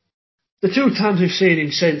 the 2 times we've seen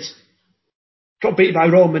him since, got beat by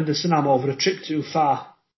Roman de Sanam over a trip too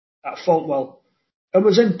far at Falkwell, and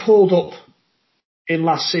was then pulled up in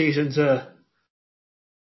last season's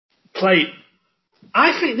plate.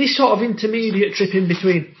 I think this sort of intermediate trip in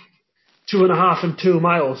between 2.5 and 2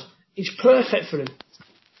 miles is perfect for him.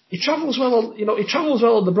 He travels well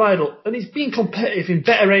on the bridle, and he's been competitive in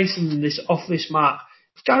better racing than this off this mark.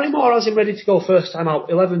 If Gary Moore has him ready to go first time out,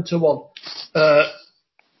 11-1,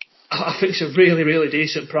 I think it's a really, really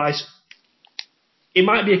decent price. He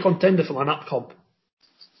might be a contender for my NAP comp.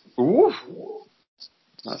 Ooh,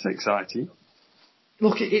 that's exciting.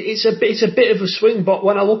 Look, it's a bit of a swing, but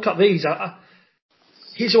when I look at these,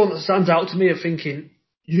 he's the one that stands out to me of thinking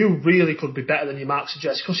you really could be better than your mark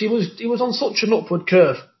suggests, because he was on such an upward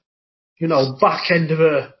curve, back end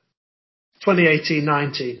of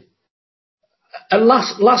 2018-19. And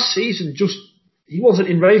last season, he wasn't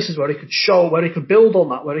in races where he could build on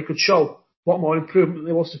that, where he could show what more improvement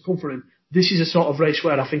there was to come for him. This is a sort of race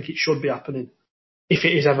where I think it should be happening, if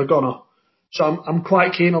it is ever gonna. So I'm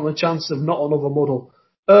quite keen on the chance of Not Another Muddle.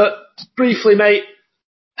 Briefly, mate,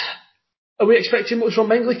 are we expecting much from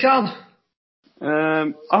Mengley Khan?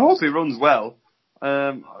 I hope he runs well.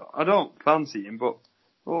 I don't fancy him, but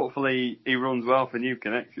hopefully he runs well for New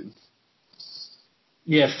Connection.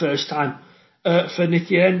 Yeah, first time for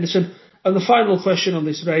Nicky Henderson. And the final question on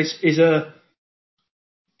this race is,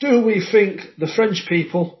 do we think the French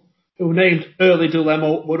people who named Early du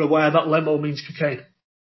Lemo were aware that Lemo means cocaine?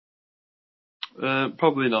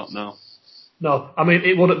 Probably not, no. No, I mean,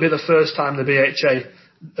 it wouldn't be the first time the BHA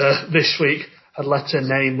this week had let a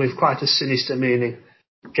name with quite a sinister meaning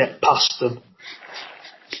get past them.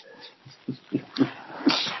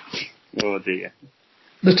 Oh dear.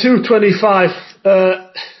 The 225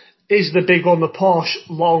 is the big one, the Porsche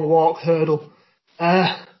long walk hurdle.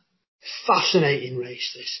 Fascinating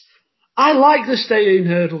race, this. I like the staying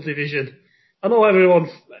hurdle division. I know everyone,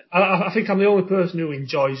 I think I'm the only person who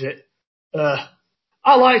enjoys it.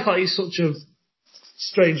 I like that it's such a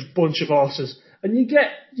strange bunch of horses. And you get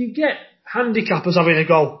handicappers having a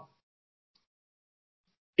go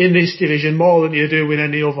in this division more than you do in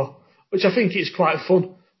any other, which I think is quite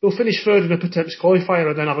fun. They'll finish third in a Pertemps qualifier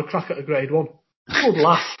and then have a crack at a Grade 1. Good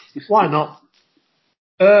laugh. Why not?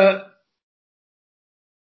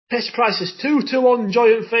 Best prices, 2-1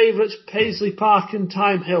 joint favourites, Paisley Park and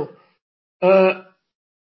Time Hill.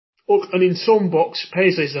 Look, and in some books,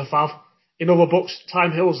 Paisley's the fav. In other books,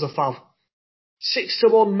 Time Hill's the fav.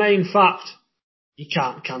 6-1 Main Fact. He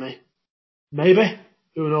can't, can he? Maybe.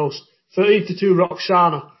 Who knows? 13-2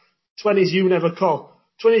 Roxana. 20s You Never Call.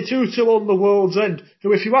 22-1 The World's End,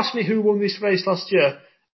 who, if you ask me who won this race last year,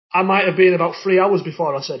 I might have been about 3 hours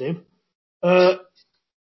before I said him. 25-1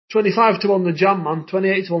 The Jam Man,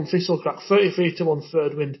 28-1 Thistlecrack, 33-1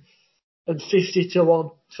 Third Wind, and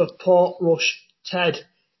 50-1 for Port Rush Ted.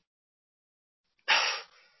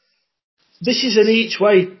 This is an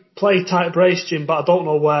each-way play type race, Jim, but I don't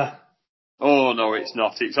know where. Oh no, it's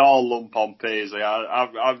not. It's all lump on Paisley.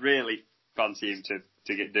 I really fancy him to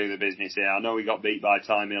do the business here. I know he got beat by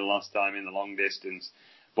Time Hill last time in the long distance,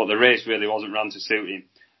 but the race really wasn't run to suit him.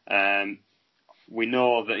 We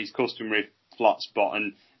know that his customary flat spot,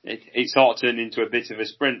 and it sort of turned into a bit of a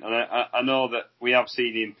sprint. And I know that we have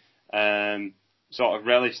seen him sort of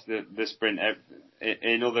relish the sprint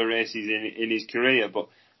in other races in his career, but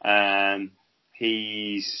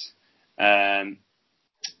he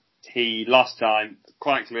last time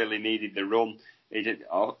quite clearly needed the run. He did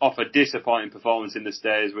off a disappointing performance in the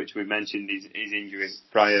Stayers, which we mentioned his injury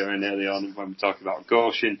prior and early on when we talked about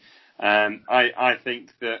Goshen. I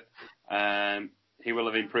think that he will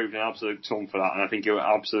have improved an absolute ton for that, and I think he will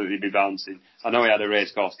absolutely be bouncing. I know he had a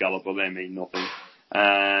racecourse gallop, but they mean nothing.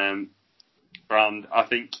 And I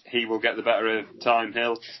think he will get the better of Time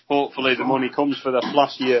Hill. Hopefully the money comes for the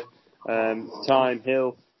flashier Time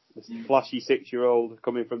Hill, the flashy 6-year-old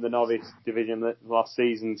coming from the novice division last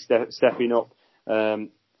season, stepping up.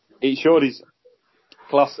 It showed his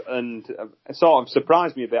class and sort of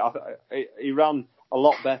surprised me a bit. He ran a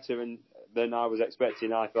lot better than I was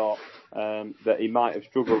expecting. I thought that he might have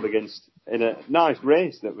struggled against in a nice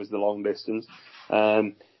race that was the long distance.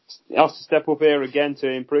 He has to step up here again to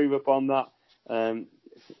improve upon that.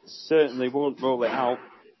 Certainly won't roll it out.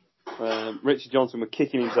 Richard Johnson were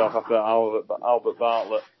kicking himself after Albert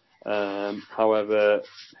Bartlett. However,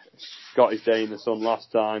 got his day in the sun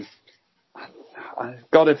last time. I've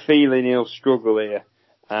got a feeling he'll struggle here.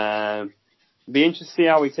 Be interested to see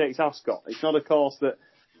how he takes Ascot. It's not a course that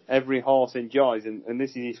every horse enjoys, and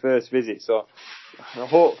this is his first visit, so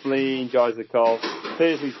hopefully he enjoys the course.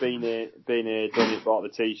 Paisley's been here, done it, bought the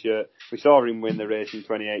t-shirt. We saw him win the race in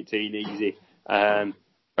 2018 easy.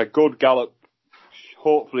 A good gallop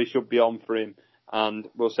hopefully should be on for him, and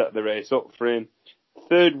we'll set the race up for him.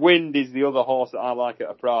 Third Wind is the other horse that I like at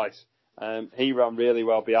a price. He ran really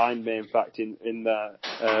well behind me, in fact, in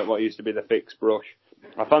what used to be the fixed brush.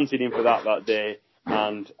 I fancied him for that day,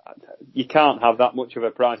 and you can't have that much of a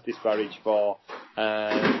price disparage for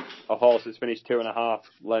a horse that's finished 2.5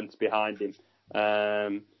 lengths behind him.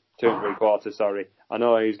 2.75, sorry. I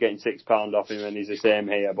know he was getting £6 off him, and he's the same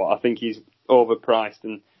here, but I think he's overpriced,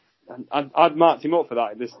 and I'd marked him up for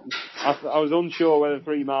that. I was unsure whether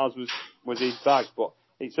 3 miles was his bag, but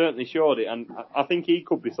it certainly showed it, and I think he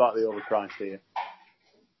could be slightly overpriced here.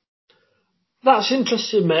 That's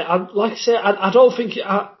interesting, mate. Like I say, I don't think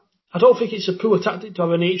it's a poor tactic to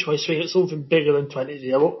have an each way swing at something bigger than 20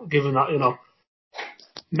 given that,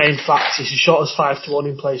 main facts is as short as 5-1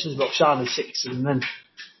 in places, but Roxana 6, and then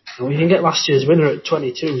you can get last year's winner at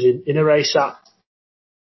 22s in a race that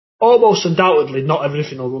almost undoubtedly not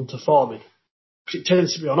everything will run to form in, because it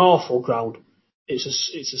tends to be on awful ground. It's a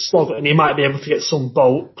slog, and he might be able to get some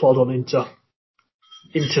bolt plod on into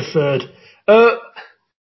third.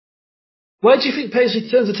 Where do you think Paisley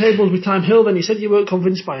turns the tables with Time Hill then? You said you weren't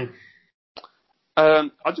convinced by him.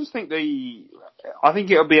 I just think I think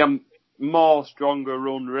it'll be a more stronger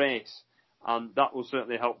run race, and that will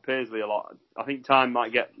certainly help Paisley a lot. I think Time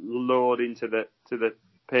might get lowered into the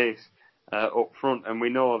pace up front, and we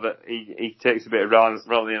know that he takes a bit of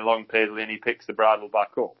rallying along Paisley and he picks the bridle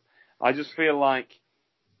back up. I just feel like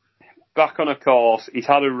back on a course, he's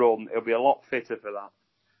had a run, he'll be a lot fitter for that.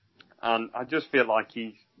 And I just feel like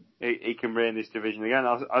he can reign this division again.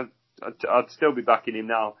 I'd still be backing him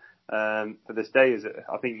now for the stayers.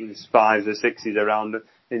 I think he's 5s or 6s around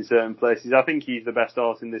in certain places. I think he's the best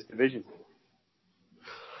horse in this division.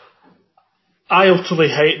 I utterly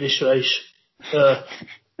hate this race. I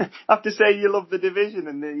have to say you love the division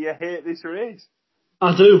and you hate this race.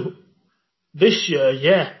 I do. This year,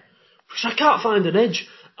 yeah. Because I can't find an edge.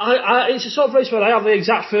 It's a sort of race where I have the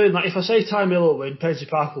exact feeling that if I say Time Hill will win, Paisley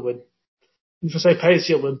Park will win. If I say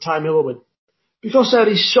Paisley will win, Time Hill will win. Because there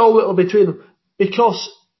is so little between them. Because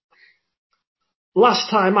last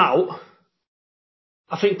time out,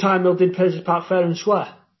 I think Time Hill did Paisley Park fair and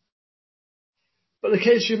square. But the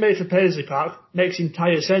case you made for Paisley Park makes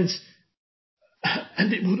entire sense.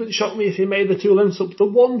 And it wouldn't shock me if he made the 2 lengths up. The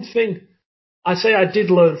one thing I say I did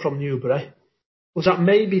learn from Newbury was that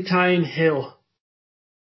maybe Time Hill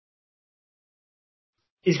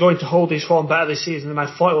is going to hold his form better this season than I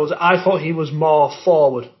thought it was. I thought he was more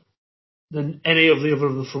forward than any of the other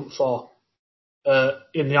of the front four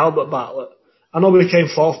in the Albert Bartlett. I know he came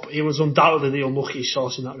fourth, but he was undoubtedly the unluckiest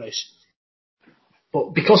horse in that race.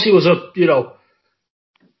 But because he was a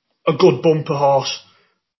good bumper horse,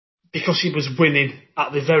 because he was winning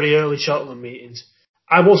at the very early Cheltenham meetings,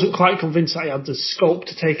 I wasn't quite convinced that he had the scope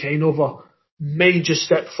to take another major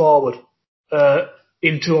step forward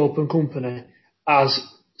into open company as,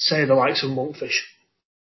 say, the likes of Monkfish.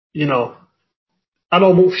 I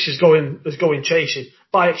know Monkfish is going chasing,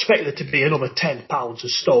 but I expect there to be another £10 a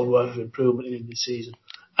stone worth of improvement in this season.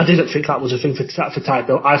 I didn't think that was a thing for Time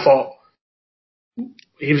Hill. I thought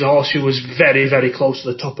he was a horse who was very, very close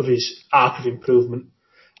to the top of his arc of improvement.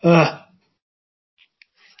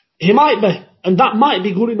 He might be, and that might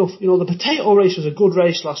be good enough. The Potato race was a good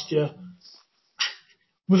race last year.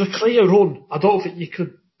 With a clear run, I don't think you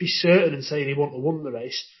could be certain and saying he wouldn't have won the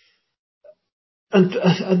race. And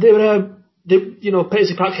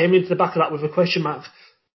Paisley Park came into the back of that with a question mark.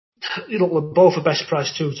 They're both a best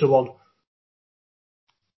price 2-1.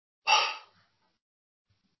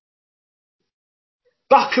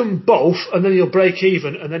 Back them both, and then you'll break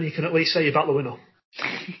even, and then you can at least say you back the winner.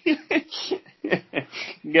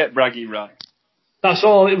 Get Braggy right. That's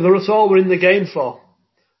all we're in the game for.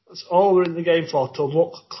 That's all we're in the game for, to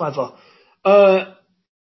look clever.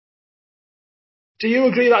 Do you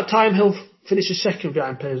agree that Time Hill finishes second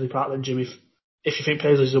behind Paisley Park then, Jimmy, if you think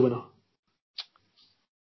Paisley's the winner?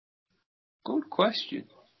 Good question.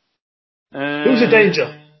 Who's the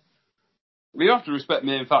danger? We have to respect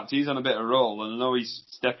me. In fact, he's on a bit of a roll, and I know he's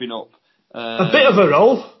stepping up. A bit of a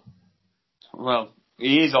roll? Well,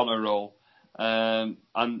 he is on a roll. And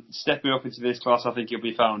stepping up into this class, I think he'll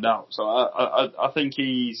be found out. So I think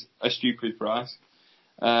he's a stupid price.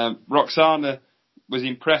 Roxana was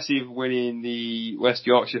impressive winning the West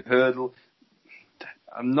Yorkshire Hurdle.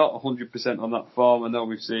 I'm not 100% on that form. I know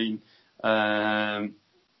we've seen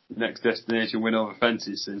Next Destination win over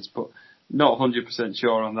fences since, but not 100%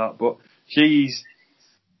 sure on that. But she's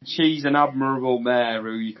an admirable mare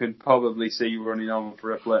who you can probably see running on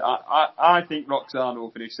for a play. I think Roxana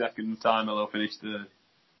will finish second and Time Hill will finish third.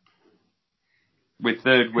 With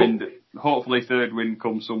third wind, hopefully third wind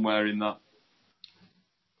comes somewhere in that.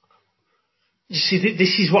 You see,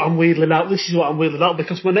 this is what I'm wheedling out.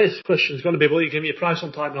 Because my next question is going to be, will you give me a price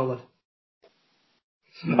on Time Hill then?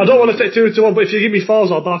 I don't want to take 2-1, but if you give me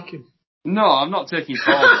fours, I'll back him. No, I'm not taking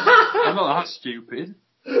fours. I'm not that stupid.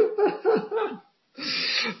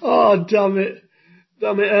 Oh, damn it.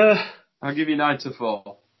 I'll give you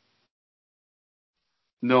 9-4.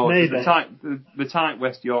 No, maybe. The tight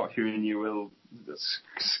West Yorkshire in you will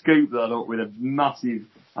scoop that up with a massive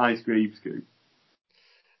ice cream scoop.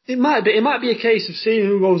 It might be a case of seeing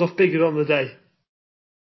who goes off bigger on the day.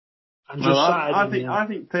 And I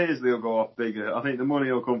think Paisley will go off bigger. I think the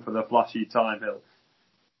money will come for the flashy Time Hill.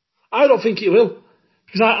 I don't think it will.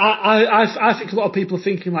 Because I think a lot of people are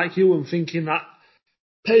thinking like you and thinking that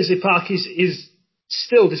Paisley Park is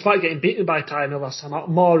still, despite getting beaten by Time Hill last time out,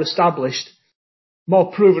 more established,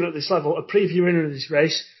 more proven at this level, a preview winner of this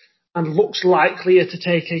race, and looks likelier to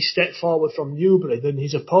take a step forward from Newbury than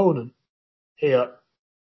his opponent here.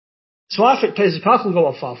 So I think Paisley Park will go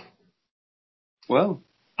on 5. Well,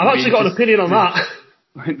 I've actually got an opinion on that.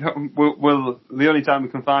 Well, the only time we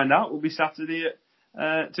can find out will be Saturday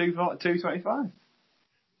at 2:25.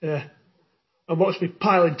 Yeah. And watch me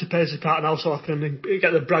pile into Paisley Park now so I can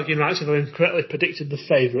get the bragging rights of having correctly predicted the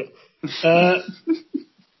favourite.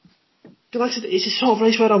 Like I said, it's a sort of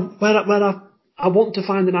race where I want to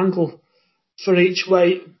find an angle for each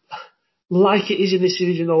way, like it is in this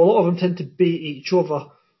division, though. A lot of them tend to beat each other.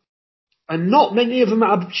 And not many of them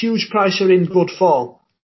at a huge price are in good form.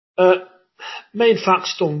 Main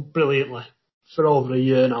Fact's done brilliantly for over a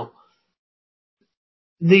year now.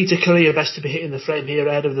 Needs a career best to be hitting the frame here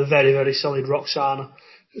ahead of the very, very solid Roxana.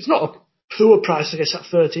 It's not a poor price, I guess, at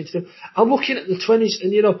 13-2. I'm looking at the 20s,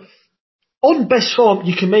 and on best form,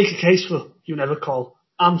 you can make a case for You Never Call,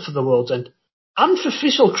 and for the World's End, and for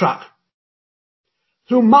Fizzlecrack,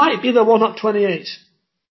 who might be the one at 28.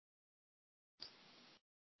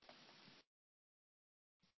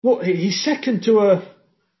 Look, he's second to a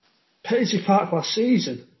Paisley Park last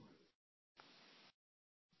season.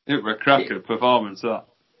 It was a cracker performance, that.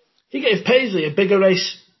 He gave Paisley a bigger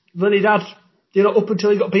race than he'd had, up until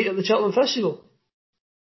he got beat at the Cheltenham Festival.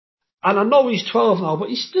 And I know he's 12 now, but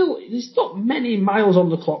there's not many miles on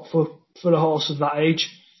the clock for a horse of that age.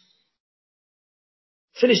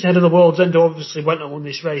 Finished ahead of the World's End, obviously went and won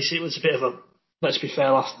this race. It was a bit of a, let's be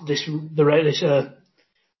fair, this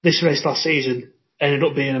race last season ended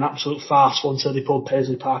up being an absolute farce once they pulled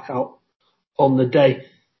Paisley Park out on the day.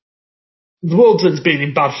 The World's End's been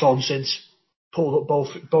in bad form since, pulled up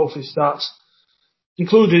both his starts,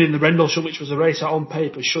 including in the Rendlesham, which was a race that on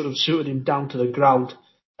paper should have suited him down to the ground,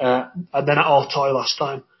 and then at Auteuil last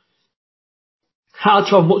time. Hard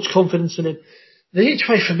to have much confidence in him. The each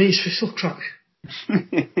way for me is Fizzlecrack.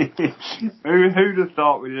 Who'd have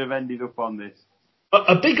thought we'd have ended up on this?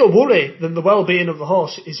 A bigger worry than the well-being of the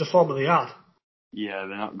horse is the form of the yard. Yeah,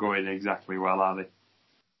 they're not going exactly well, are they?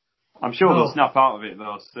 I'm sure they'll snap out of it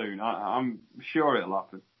though soon. I'm sure it'll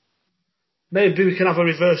happen. Maybe we can have a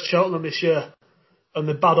reverse Cheltenham this year, and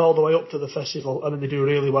they're bad all the way up to the festival, and then they do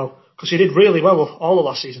really well. Because he did really well all of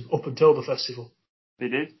last season, up until the festival. They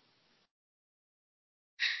did?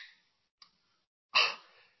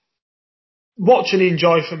 Watch and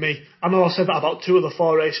enjoy for me. I know I said that about 2 of the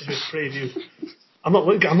 4 races we've previewed. I'm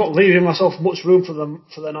not leaving myself much room for them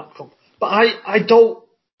not to come. But I don't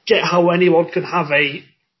get how anyone can have a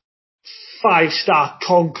 5-star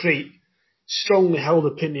concrete, strongly held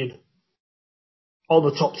opinion on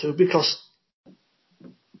the top 2, because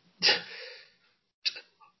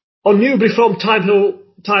on Newbury form, Time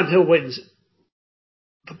Hill wins,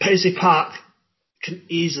 but Paisley Park can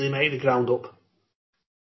easily make the ground up.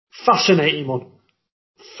 Fascinating one.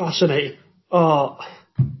 Fascinating. Oh,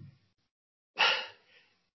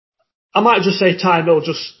 I might just say Time Hill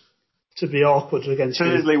just to be awkward against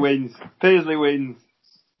Paisley wins. Paisley wins.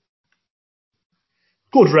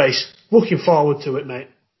 Good race. Looking forward to it, mate.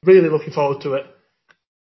 Really looking forward to it.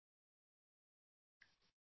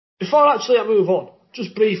 Before actually I move on,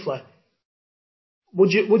 just briefly,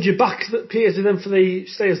 would you back Paisley then for the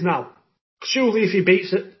stayers now? Surely if he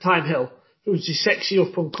beats Time Hill, who's the sexy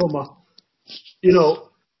up and comer,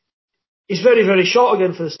 he's very, very short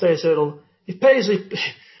again for the stayers hurdle. If Paisley,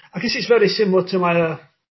 I guess it's very similar to my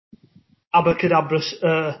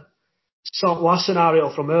Abacadabra scenario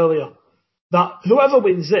from earlier. That whoever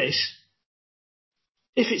wins this,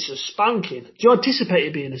 if it's a spanking, do you anticipate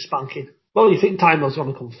it being a spanking? Well, you think Time Mill's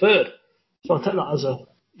going to come third. So I take that as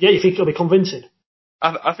you think it'll be convincing?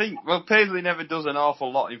 I think, Paisley never does an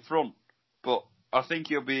awful lot in front, but I think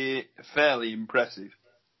he'll be fairly impressive.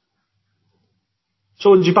 So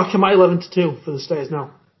would you back him at 11-2 for the Stayers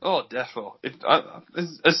now? Oh, defo.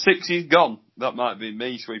 As sixes gone, that might be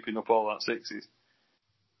me sweeping up all that sixes.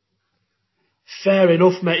 Fair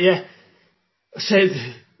enough, mate, yeah. I said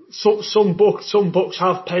some books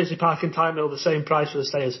have Paisley Park and Time Mill the same price for the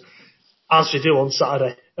Stayers as they do on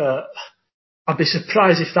Saturday. I'd be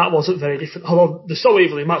surprised if that wasn't very different. Although they're so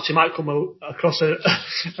evenly matched, you might come across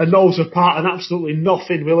a nose apart and absolutely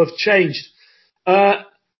nothing will have changed. The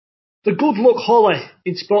Good Luck Holly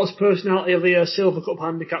in Sports Personality of the Year Silver Cup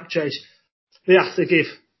Handicap Chase, they have to give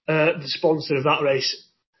the sponsor of that race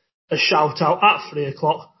a shout out at 3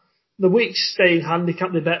 o'clock. The week's staying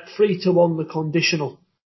handicap, they bet 3-1 the conditional.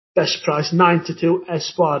 Best price 9-2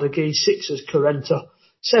 Espoir de Guy, 6s Carenta,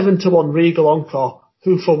 7-1 Regal Encore,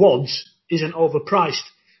 who for once isn't overpriced.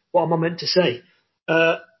 What am I meant to say?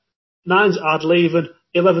 9's Ardleven,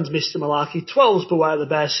 11's Mr. Malarkey, 12's Beware the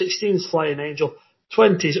Bear, 16's Flying Angel,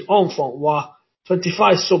 20's Enfant Roi,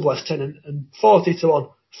 25 Sub Lieutenant, and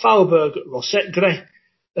 40-1 Faubourg Rosette Grey.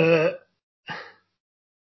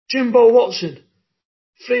 Jimbo Watson,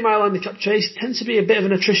 3 mile handicap chase, tends to be a bit of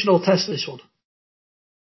an attritional test, this one.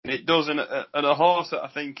 It does, and a horse that I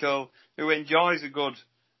think who enjoys a good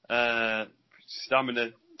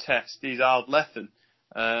stamina test is Ardlethen.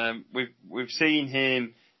 We've seen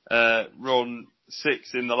him run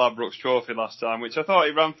 6 in the Ladbrokes Trophy last time, which I thought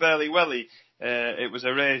he ran fairly well. It was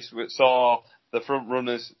a race which saw the front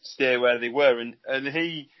runners stay where they were, and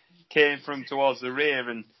he came from towards the rear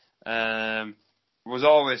and was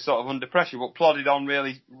always sort of under pressure, but plodded on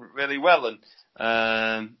really, really well.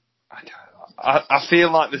 And I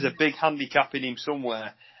feel like there's a big handicap in him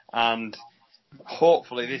somewhere, and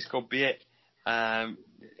hopefully this could be it.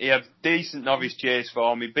 He had decent novice chase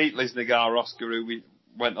form. He beat Lisnagar Oscar, who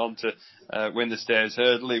went on to win the Stayers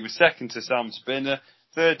Hurdle. He was second to Sam Spinner,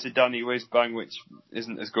 third to Danny Whizbang, which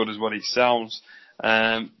isn't as good as what it sounds.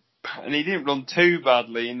 And he didn't run too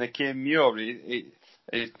badly in the Kim Muir.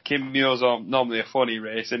 Kim Muir's normally a funny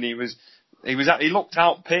race, and he looked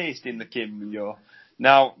outpaced in the Kim Muir.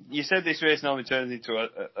 Now, you said this race normally turns into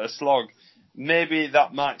a slog. Maybe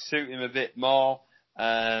that might suit him a bit more.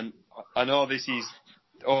 I know this is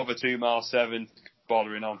over 2 miles 7,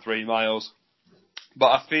 bordering on 3 miles. But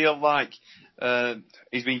I feel like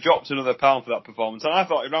he's been dropped another pound for that performance. And I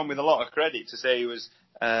thought he ran with a lot of credit to say he was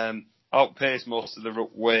outpaced most of the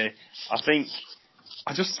way.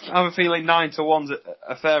 I just have a feeling 9-1's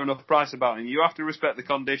a fair enough price about him. You have to respect the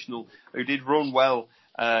conditional, who did run well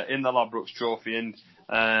in the Ladbrokes Trophy,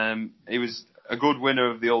 and he was a good winner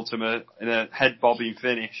of the Ultimate in a head-bobbing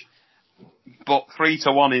finish. But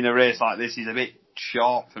 3-1 in a race like this is a bit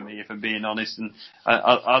short for me, if I'm being honest, and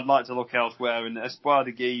I'd like to look elsewhere. And Espoir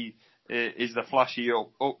de Guy is the flashy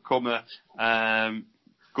upcomer.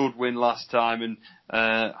 Good win last time and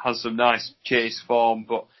has some nice chase form,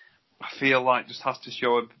 but I feel like just has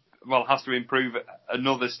to improve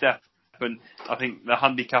another step. And I think the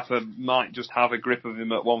handicapper might just have a grip of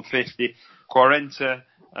him at 150. Quarenta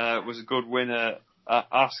was a good winner at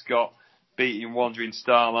Ascot, beating Wandering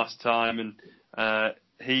Star last time, and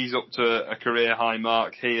he's up to a career high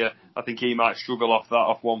mark here. I think he might struggle off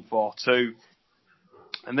 142.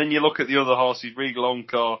 And then you look at the other horses, Regal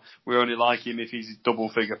Encore, we only like him if he's double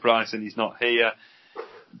figure price and he's not here.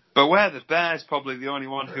 Beware the Bear's probably the only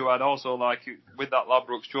one who I'd also like with that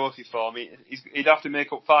Ladbrokes Trophy form. He'd have to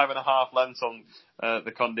make up 5.5 lengths on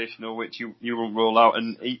the conditional, which you won't rule out.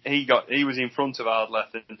 And he was in front of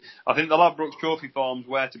Ardlethen. I think the Ladbrokes Trophy form's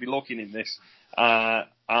where to be looking in this.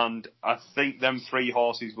 And I think them 3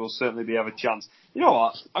 horses will certainly have a chance. You know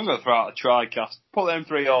what? I'm going to throw out a TriCast. Put them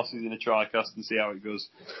 3 horses in a TriCast and see how it goes.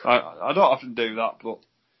 I don't often do that, but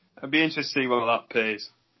I'd be interested to see whether that pays.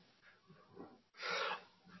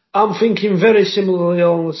 I'm thinking very similarly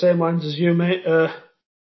along the same lines as you, mate.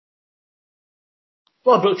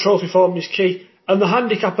 Ladbroke Trophy form is key, and the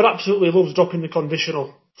handicapper absolutely loves dropping the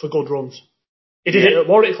conditional for good runs. He did it at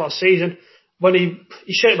Warwick last season when he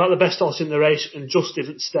shaped like the best horse in the race and just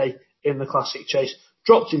didn't stay in the Classic Chase.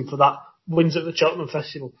 Dropped him for that, wins at the Cheltenham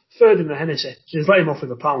Festival, third in the Hennessy. So he's let him off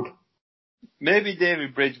with £1. Maybe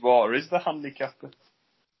David Bridgewater is the handicapper.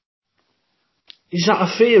 Is that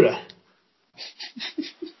a fearer?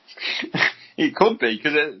 It could be,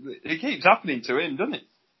 because it keeps happening to him, doesn't it?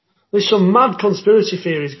 There's some mad conspiracy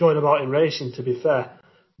theories going about in racing, to be fair.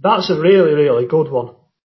 That's a really, really good one.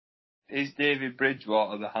 Is David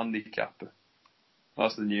Bridgewater the handicapper?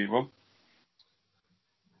 That's the new one.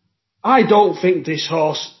 I don't think this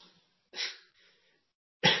horse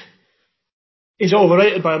is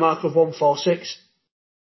overrated by a mark of 146.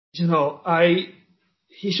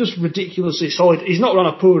 He's just ridiculously solid. He's not run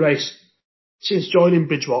a poor race since joining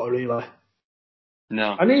Bridgewater, really.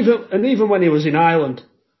 No. And even when he was in Ireland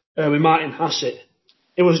with Martin Hassett,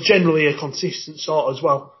 it was generally a consistent sort as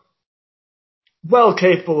well. Well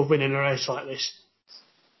capable of winning a race like this.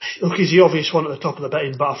 Look, he's the obvious one at the top of the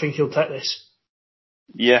betting, but I think he'll take this.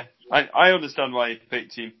 Yeah, I understand why you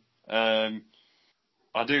picked him.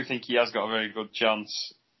 I do think he has got a very good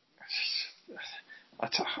chance.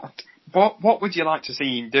 What would you like to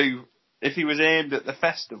see him do if he was aimed at the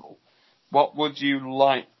festival? What would you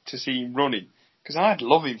like to see him running? Because I'd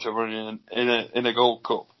love him to run in a Gold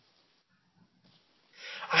Cup.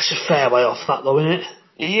 That's a fair way off that, though, isn't it?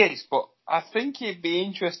 He is, but I think he'd be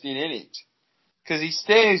interested in it because he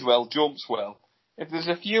stays well, jumps well. If there's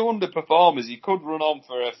a few underperformers, he could run on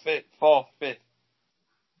for a fourth, fifth.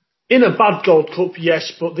 In a bad Gold Cup,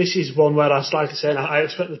 yes, but this is one where like I said, I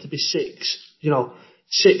expect there to be 6,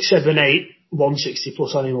 6, 7, 8, 160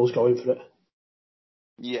 plus animals going for it.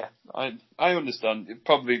 Yeah, I understand. He'd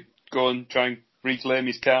probably go and try and reclaim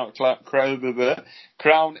his crown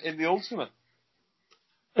in the Ultimate.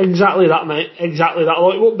 Exactly that, mate. Exactly that.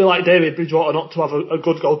 Well, it wouldn't be like David Bridgewater not to have a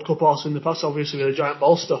good Gold Cup horse in the past, obviously, with a giant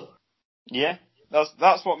bolster. Yeah,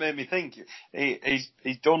 that's what made me think.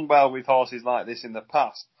 He's done well with horses like this in the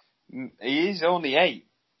past. He is only 8,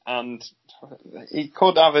 and he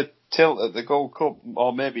could have a tilt at the Gold Cup,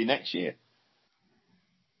 or maybe next year.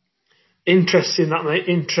 Interesting, that, mate.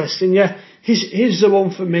 Interesting, yeah. Here's the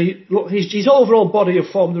one for me. Look, his overall body of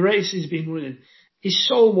form, the races he's been running, is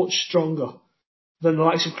so much stronger than the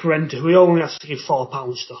likes of Corrente, who he only has to give £4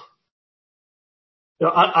 to.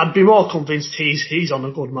 I'd be more convinced he's on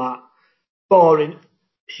a good mark. Boring,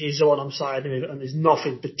 he's the one I'm siding with, and there's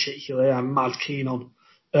nothing particularly I'm mad keen on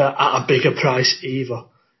at a bigger price either.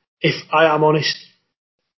 If I am honest.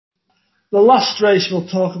 The last race we'll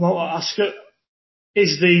talk about at Ascot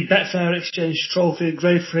is the Betfair Exchange Trophy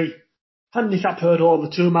Grade 3 handicap hurdle over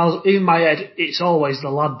 2 miles. In my head, it's always the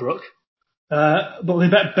Ladbroke. But we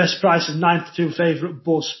bet best price is 9-2 favourite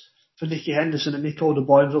Buzz for Nicky Henderson and Nico de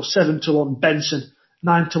Boy, 7-1 Benson,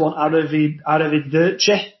 9-1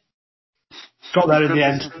 Arrivederci. Got there in the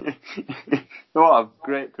end. What a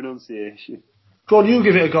great pronunciation. Go on, you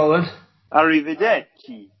give it a go then.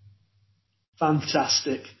 Arrivederci.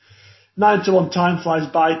 Fantastic. 9-1 Time Flies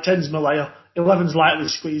By, 10's Malaya, 11's Lightly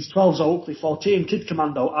Squeezed, 12's Oakley, 14 Kid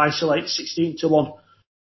Commando, Isolate, 16-1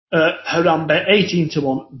 Harambe,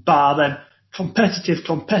 18-1 Bar then.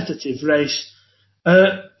 Competitive race.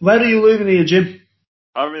 Where are you leaving here, Jim?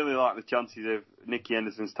 I really like the chances of Nicky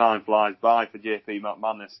Henderson's Time Flies By for JP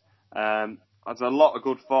McManus. Has a lot of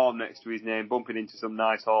good form next to his name, bumping into some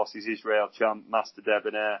nice horses, Israel Champ, Master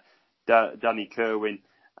Debonair, Danny Kerwin.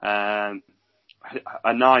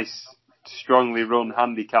 A nice, strongly run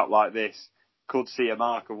handicap like this could see a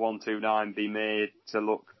mark of 129 be made to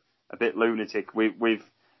look a bit lunatic. We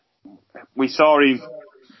saw him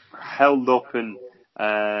held up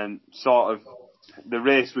and sort of the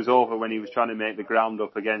race was over when he was trying to make the ground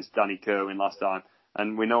up against Danny Kerwin last time.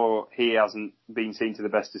 And we know he hasn't been seen to the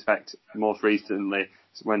best effect most recently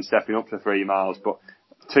when stepping up to 3 miles. But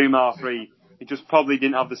 2 mile free, he just probably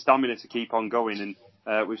didn't have the stamina to keep on going.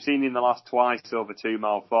 And we've seen him the last twice over 2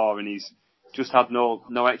 mile 4, and he's just had no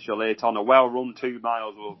extra late on. A well run 2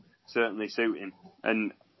 miles will certainly suit him.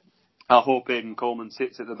 And I hope Aidan Coleman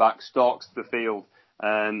sits at the back, stalks the field,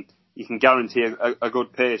 and you can guarantee a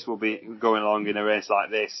good pace will be going along in a race like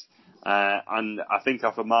this. And I think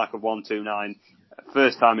off a mark of 129,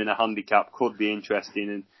 first time in a handicap could be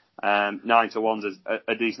interesting, and 9-1's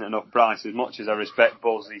a decent enough price, as much as I respect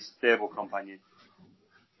Buzz, his stable companion.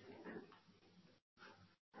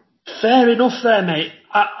 Fair enough there, mate.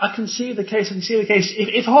 I can see the case.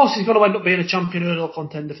 If a horse is going to end up being a champion hurdle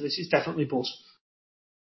contender for this, it's definitely Buzz.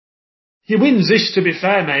 He wins this, to be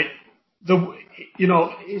fair, mate.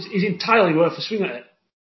 He's entirely worth a swing at it.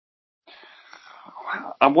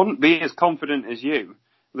 I wouldn't be as confident as you.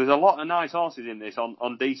 There's a lot of nice horses in this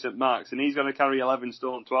on decent marks, and he's going to carry 11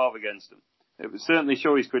 stone 12 against them. It would certainly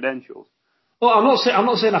show his credentials. Well, I'm not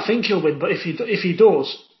saying I think he'll win, but if he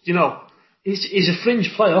does, he's a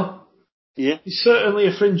fringe player. Yeah, he's certainly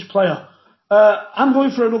a fringe player. I'm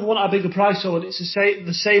going for another one at a bigger price, though, and it's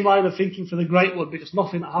the same line of thinking for the Greatwood, because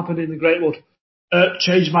nothing that happened in the Greatwood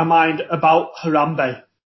changed my mind about Harambe,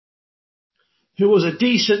 who was a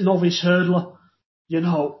decent novice hurdler,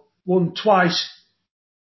 won twice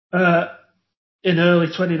in early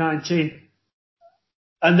 2019,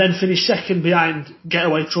 and then finished second behind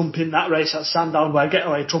Getaway Trump in that race at Sandown, where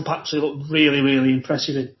Getaway Trump actually looked really, really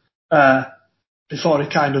impressive before he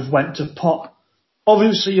kind of went to pot.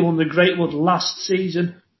 Obviously, he won the Greatwood last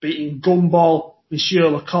season, beating Gumball, Monsieur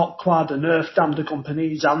Lecoq, Quad and Earth, Dame de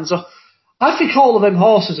Compagnie, Zanza. I think all of them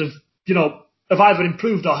horses have either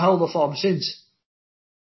improved or held the form since.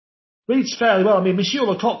 Reads fairly well. I mean, Monsieur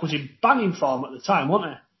Lecoq was in banging form at the time,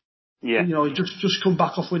 wasn't he? Yeah. He just come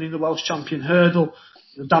back off winning the Welsh Champion Hurdle.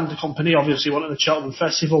 Dame de Compagnie obviously won at the Cheltenham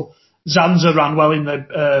Festival. Zanza ran well in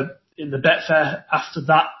the Betfair after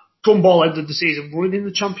that. Gumball ended the season winning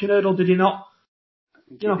the Champion Hurdle, did he not?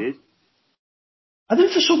 He did. And then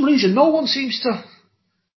for some reason, no one seems to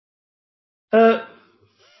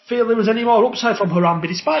feel there was any more upside from Harambe,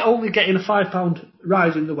 despite only getting a £5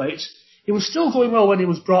 rise in the weights. He was still going well when he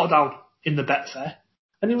was brought down in the Betfair,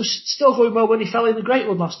 and he was still going well when he fell in the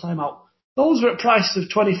Greatwood last time out. Those were at prices of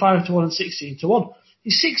 25 to 1 and 16 to 1.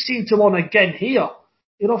 He's 16 to 1 again here.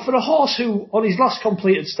 For a horse who, on his last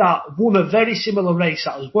completed start, won a very similar race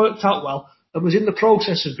that has worked out well and was in the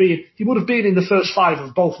process of he would have been in the first 5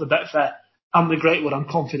 of both the Betfair and the Greatwood, I'm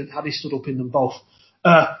confident, had he stood up in them both.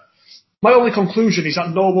 My only conclusion is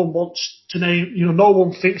that no one wants to name, no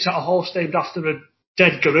one thinks that a horse named after a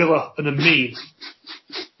dead gorilla and a meme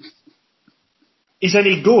is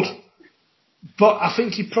any good. But I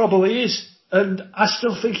think he probably is. And I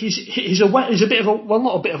still think he's a bit of a, well,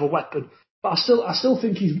 not a bit of a weapon, but I still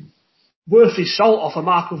think he's worth his salt off a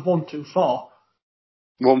mark of 124.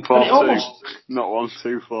 142, not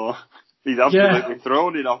 124. He's absolutely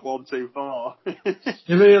thrown it off 124.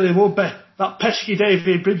 He really would be. That pesky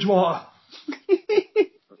David Bridgewater.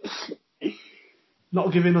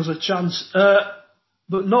 Not giving us a chance.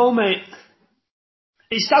 But no, mate.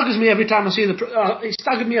 It staggers me every time I see it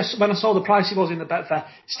staggered me when I saw the price he was in the Betfair.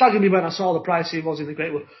 It staggered me when I saw the price he was in the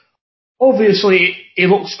Greatwood. Obviously, he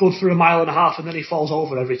looks good for a mile and a half and then he falls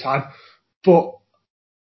over every time. But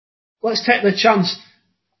let's take the chance.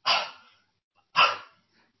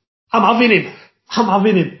 I'm having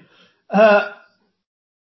him.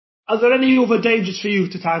 Are there any other dangers for you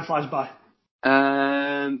to time flies by?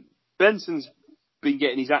 Benson's been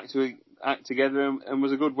getting his act together and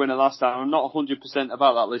was a good winner last time. I'm not 100%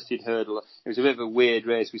 about that listed hurdle. It was a bit of a weird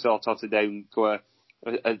race. We saw Totterdown go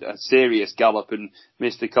a serious gallop, and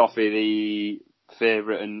Mr. Coffee, the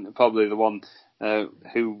favourite and probably the one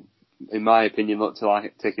who, in my opinion, looked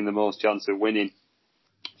like taking the most chance of winning,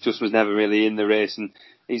 just was never really in the race, and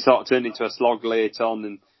he sort of turned into a slog late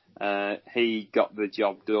on, and he got the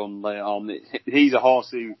job done late on. He's a horse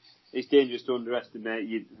who it's dangerous to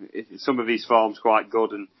underestimate. Some of his form's quite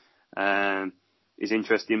good, and is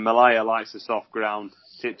interesting. Malaya likes the soft ground,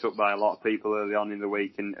 tipped up by a lot of people early on in the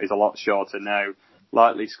week, and is a lot shorter now.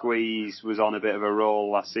 Lightly Squeeze was on a bit of a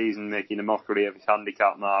roll last season, making a mockery of his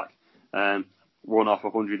handicap mark. Won off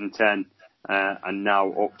 110, and now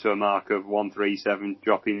up to a mark of 137,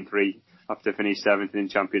 dropping 3 after finish 7th in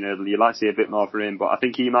Champion Hurdle. You'd like to see a bit more for him, but I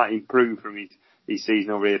think he might improve from his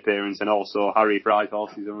seasonal reappearance, and also Harry Fry's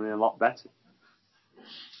horses are running a lot better.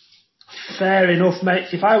 Fair enough,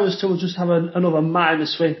 mate. If I was to just have another minor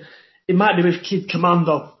swing, it might be with Kid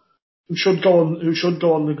Commando, who should go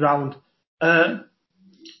on the ground.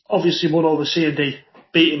 Obviously won over C&D,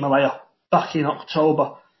 beating Malaya back in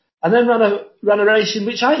October, and then ran a race in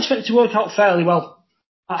which I expect to work out fairly well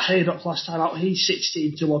at Haydock last time out. He's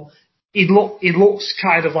 16 to 1. He looks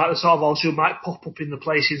kind of like the sort of horse who might pop up in the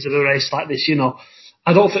placings of a race like this,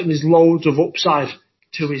 I don't think there's loads of upside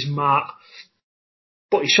to his mark,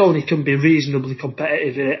 but he's shown he can be reasonably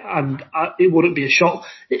competitive in it, and it wouldn't be a shock.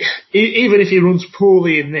 Even if he runs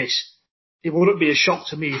poorly in this, it wouldn't be a shock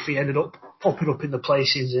to me if he ended up popping up in the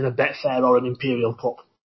placings in a Betfair or an Imperial Cup.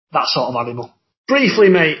 That sort of animal. Briefly,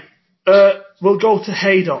 mate, we'll go to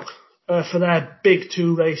Haydock for their big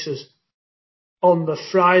 2 races on the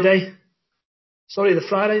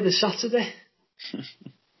Saturday.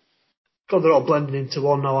 God, they're all blending into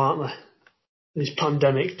one now, aren't they? These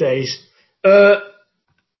pandemic days.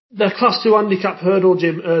 Their Class 2 handicap hurdle,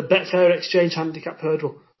 Jim, Betfair Exchange handicap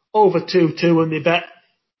hurdle, over 2-2, and they bet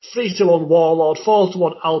 3 to 1 Warlord, 4 to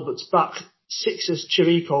 1 Albert's Back, 6 as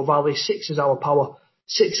Chirico Valley, 6 as Our Power,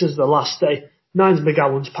 6 as The Last Day, 9's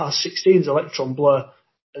McGowan's Pass, 16's Electron Blur,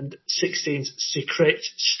 and 16's Secret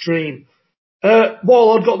Stream.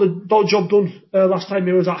 Warlord got the job done last time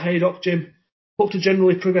he was at Haydock, Jim. Looked a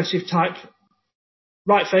generally progressive type.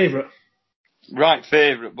 Right favourite. Right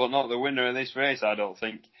favourite, but not the winner of this race, I don't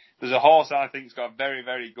think. There's a horse I think's got a very,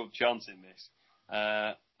 very good chance in this,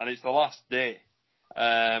 and it's The Last Day.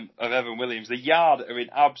 of Evan Williams. The yard are in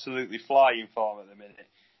absolutely flying form at the minute.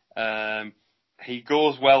 He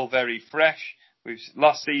goes well, very fresh.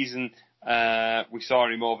 Last season we saw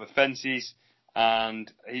him over fences,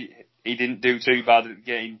 and he didn't do too bad at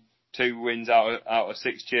getting 2 wins out of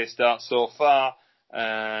 6 chase starts so far.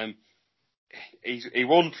 He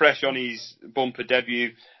won fresh on his bumper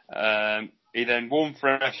debut. He then won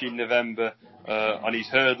fresh in November on his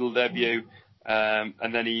hurdle debut,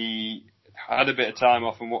 and then he had a bit of time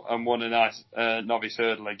off and won a nice novice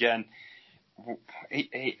hurdle again.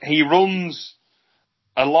 He runs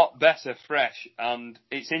a lot better fresh, and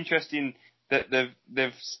it's interesting that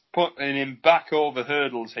they've put him back over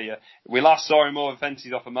hurdles here. We last saw him over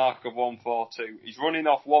fences off a mark of 1:42. He's running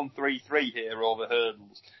off 1:33 here over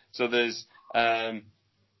hurdles. So there's £9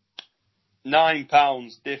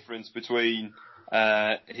 difference between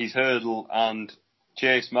his hurdle and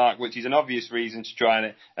chase mark, which is an obvious reason to try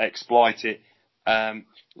and exploit it.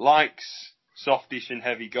 Likes softish and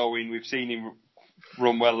heavy going. We've seen him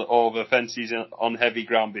run well over fences on heavy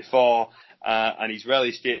ground before, and he's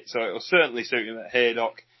relished it, so it'll certainly suit him at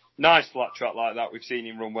Haydock. Nice flat track like that, we've seen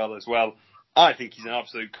him run well as well. I think he's an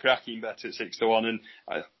absolute cracking bet at 6-1, and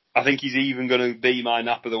I think he's even going to be my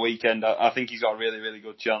nap of the weekend. I think he's got a really, really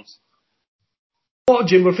good chance. What,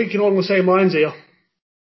 Jim, we're thinking along the same lines here.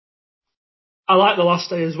 I like the last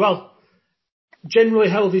day as well. Generally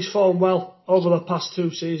held his form well over the past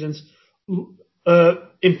 2 seasons.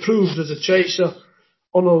 Improved as a chaser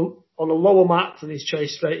on a lower mark than his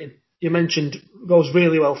chase rating. You mentioned goes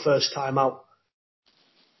really well first time out.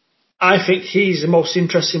 I think he's the most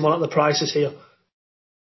interesting one at the prices here.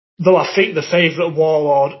 Though I think the favourite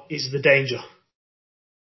Warlord is the danger.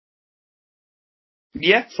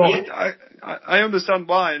 Yeah, I understand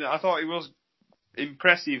why, and I thought he was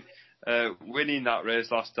impressive winning that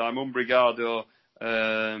race last time. Umbrigado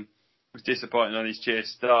was disappointing on his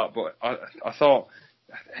chase start, but I thought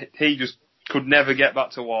he just could never get back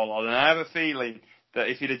to Warlord, and I have a feeling that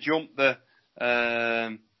if he'd have jumped the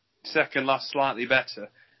second last slightly better,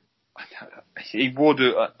 he would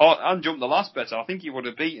have, and jumped the last better, I think he would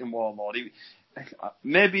have beaten Warlord.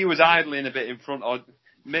 Maybe he was idling a bit in front, or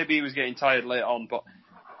maybe he was getting tired late on, but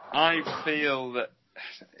I feel that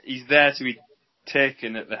he's there to be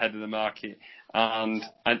taken at the head of the market, and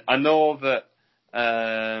I know that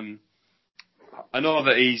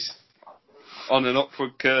he's on an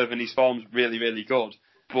upward curve and his form's really, really good,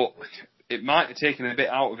 but it might have taken a bit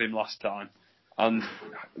out of him last time, and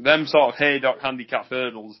them sort of Haydock handicap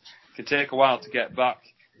hurdles can take a while to get back,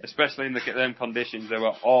 especially in them conditions. They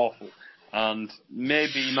were awful, and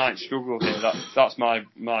maybe he might struggle here. That's my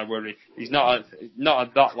worry. He's not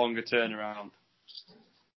had that long a turnaround.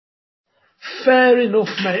 Fair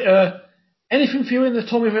enough, mate. Anything for you in the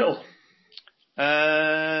Tommy Riddle?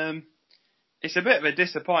 It's a bit of a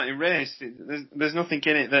disappointing race. There's nothing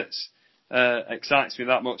in it that excites me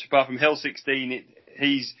that much, apart from Hill 16.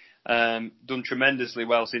 He's done tremendously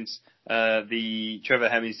well since the Trevor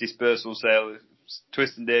Hemmings dispersal sale.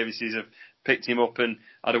 Twiston Davises have picked him up and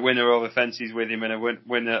had a winner over fences with him and a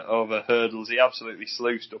winner over hurdles. He absolutely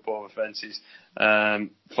sluiced up over fences,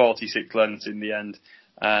 46 lengths in the end.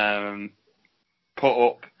 Put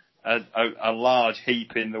up a large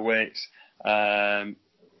heap in the weights,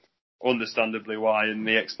 understandably why, and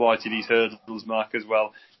they exploited his hurdles mark as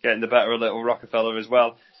well, getting the better of Little Rockefeller as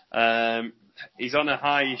well. He's on a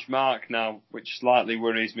highish mark now, which slightly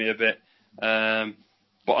worries me a bit.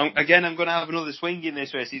 But I'm going to have another swing in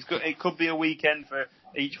this race. It could be a weekend for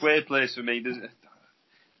each way place for me.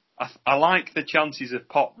 I like the chances of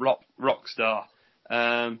Pop Rockstar.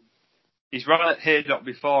 He's run at Haydock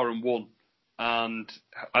before and won. And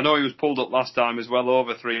I know he was pulled up last time as well,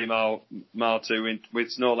 over 3 mile 2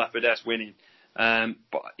 with Snow Leopard S winning.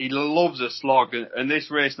 But he loves a slog, and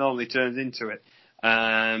this race normally turns into it.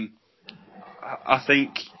 I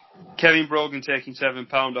think Kevin Brogan taking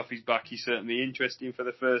 £7 off his back, he's certainly interesting for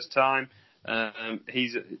the first time.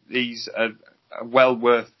 He's a well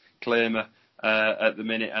worth claimer at the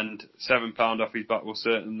minute, and £7 off his back will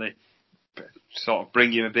certainly sort of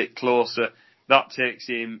bring him a bit closer. That takes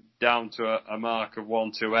him down to a mark of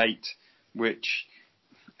 128, which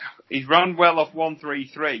he's run well off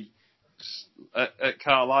 133 at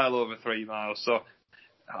Carlisle over 3 miles. So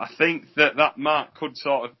I think that mark could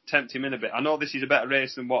sort of tempt him in a bit. I know this is a better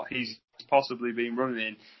race than what he's possibly been running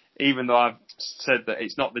in, even though I've said that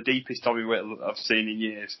it's not the deepest Tommy Whittle I've seen in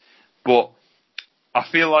years. But I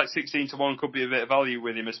feel like 16-1 could be a bit of value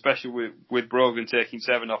with him, especially with Brogan taking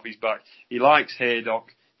 7 off his back. He likes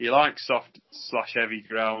Haydock. He likes soft/heavy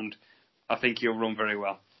ground. I think he'll run very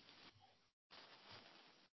well.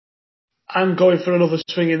 I'm going for another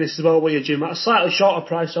swing in this as well with you, Jim, at a slightly shorter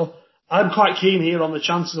price. So I'm quite keen here on the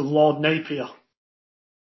chances of Lord Napier.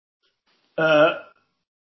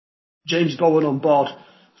 James Bowen on board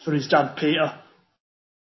for his dad Peter.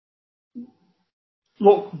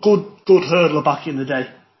 Look, good hurdler back in the day.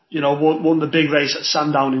 You know, won the big race at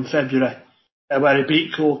Sandown in February, where he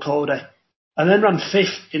beat Cool Cody, and then ran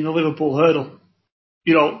 5th in the Liverpool Hurdle.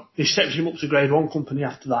 You know, they stepped him up to Grade 1 company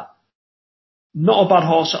after that. Not a bad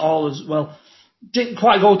horse at all as well. Didn't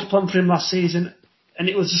quite go to plan for him last season, and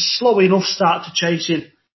it was a slow enough start to chase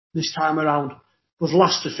him this time around. Was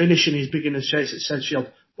last to finish in his beginner's chase at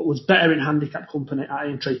Sedgefield, but was better in handicap company at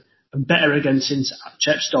Aintree and better again since at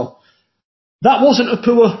Chepstow. That wasn't a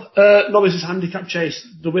poor novices handicap chase.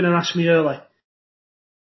 The winner asked me early.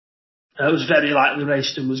 It was very lightly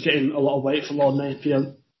raced and was getting a lot of weight for Lord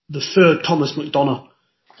Napier. The third, Thomas McDonough,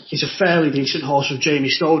 is a fairly decent horse with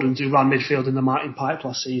Jamie Snowden, who ran midfield in the Martin Pipe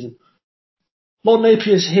last season. Lord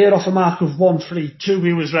Napier's here off a mark of 132.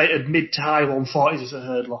 He was rated mid to high 140s as a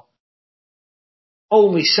hurdler.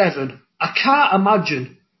 Only 7. I can't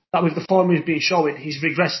imagine that with the form he's been showing, he's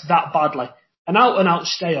regressed that badly. An out-and-out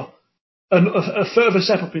stayer. And a further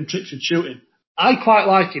step up in tricks and shooting. I quite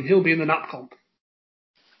like him. He'll be in the Nap comp.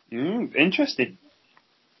 Interesting.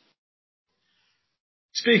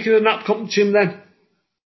 Speaking of Nap comp, Jim, then,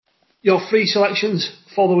 your 3 selections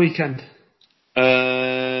for the weekend.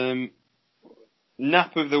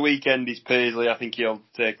 Nap of the weekend is Paisley. I think he'll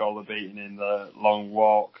take all the beating in the long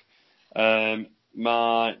walk.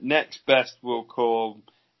 My next best will come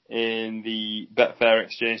in the Betfair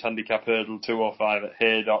Exchange Handicap Hurdle 205 at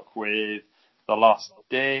Haydock with The Last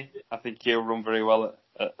Day. I think he'll run very well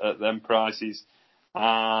at them prices.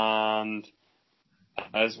 And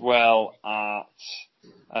as well I've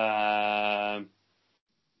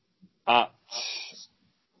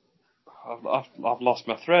lost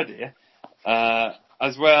my thread here.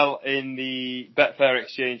 As well in the Betfair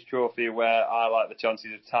Exchange Trophy, where I like the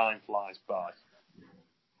chances of Time Flies By.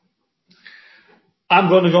 I'm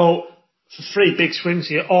going to go for 3 big swings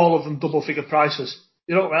here, all of them double-figure prices.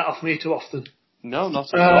 You don't get off me too often. No,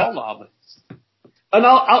 not at all, Harley. And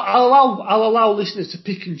I'll allow listeners to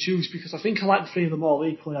pick and choose, because I think I like the 3 of them all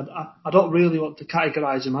equally. I don't really want to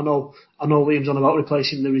categorise them. I know Liam's on about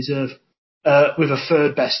replacing the reserve with a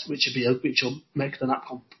third best, which will make the Nap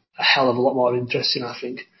comp a hell of a lot more interesting, I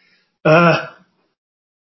think. The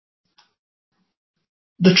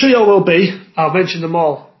trio will be, I've mentioned them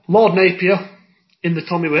all, Lord Napier in the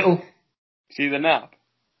Tommy Whittle. See the Nap?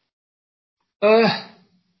 I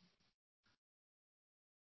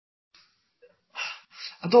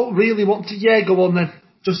don't really want to. Yeah, go on then.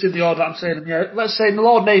 Just in the order I'm saying them. Yeah, let's say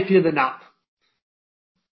Lord Napier, the Nap.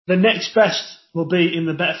 The next best will be in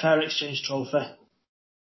the Betfair Exchange Trophy.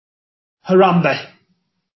 Harambe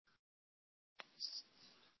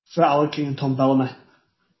for Alan King and Tom Bellamy.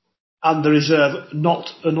 And the reserve,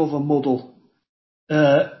 Not Another Muddle,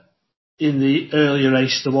 in the earlier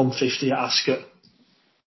race, the 150 at Ascot.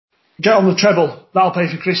 Get on the treble. That'll pay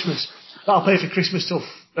for Christmas. That'll pay for Christmas till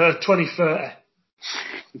 2030.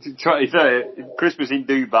 2030? Christmas in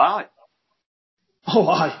Dubai. Oh,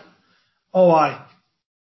 aye.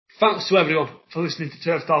 Thanks to everyone for listening to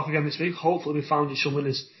Turf Talk again this week. Hopefully we found you some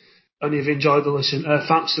winners and you've enjoyed the listen.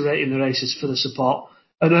 Thanks to Rating the Races for the support.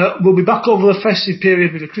 And we'll be back over the festive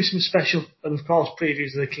period with a Christmas special and, of course,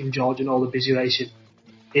 previews of the King George and all the busy racing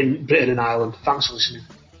in Britain and Ireland. Thanks for listening.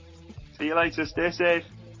 See you later. Stay safe.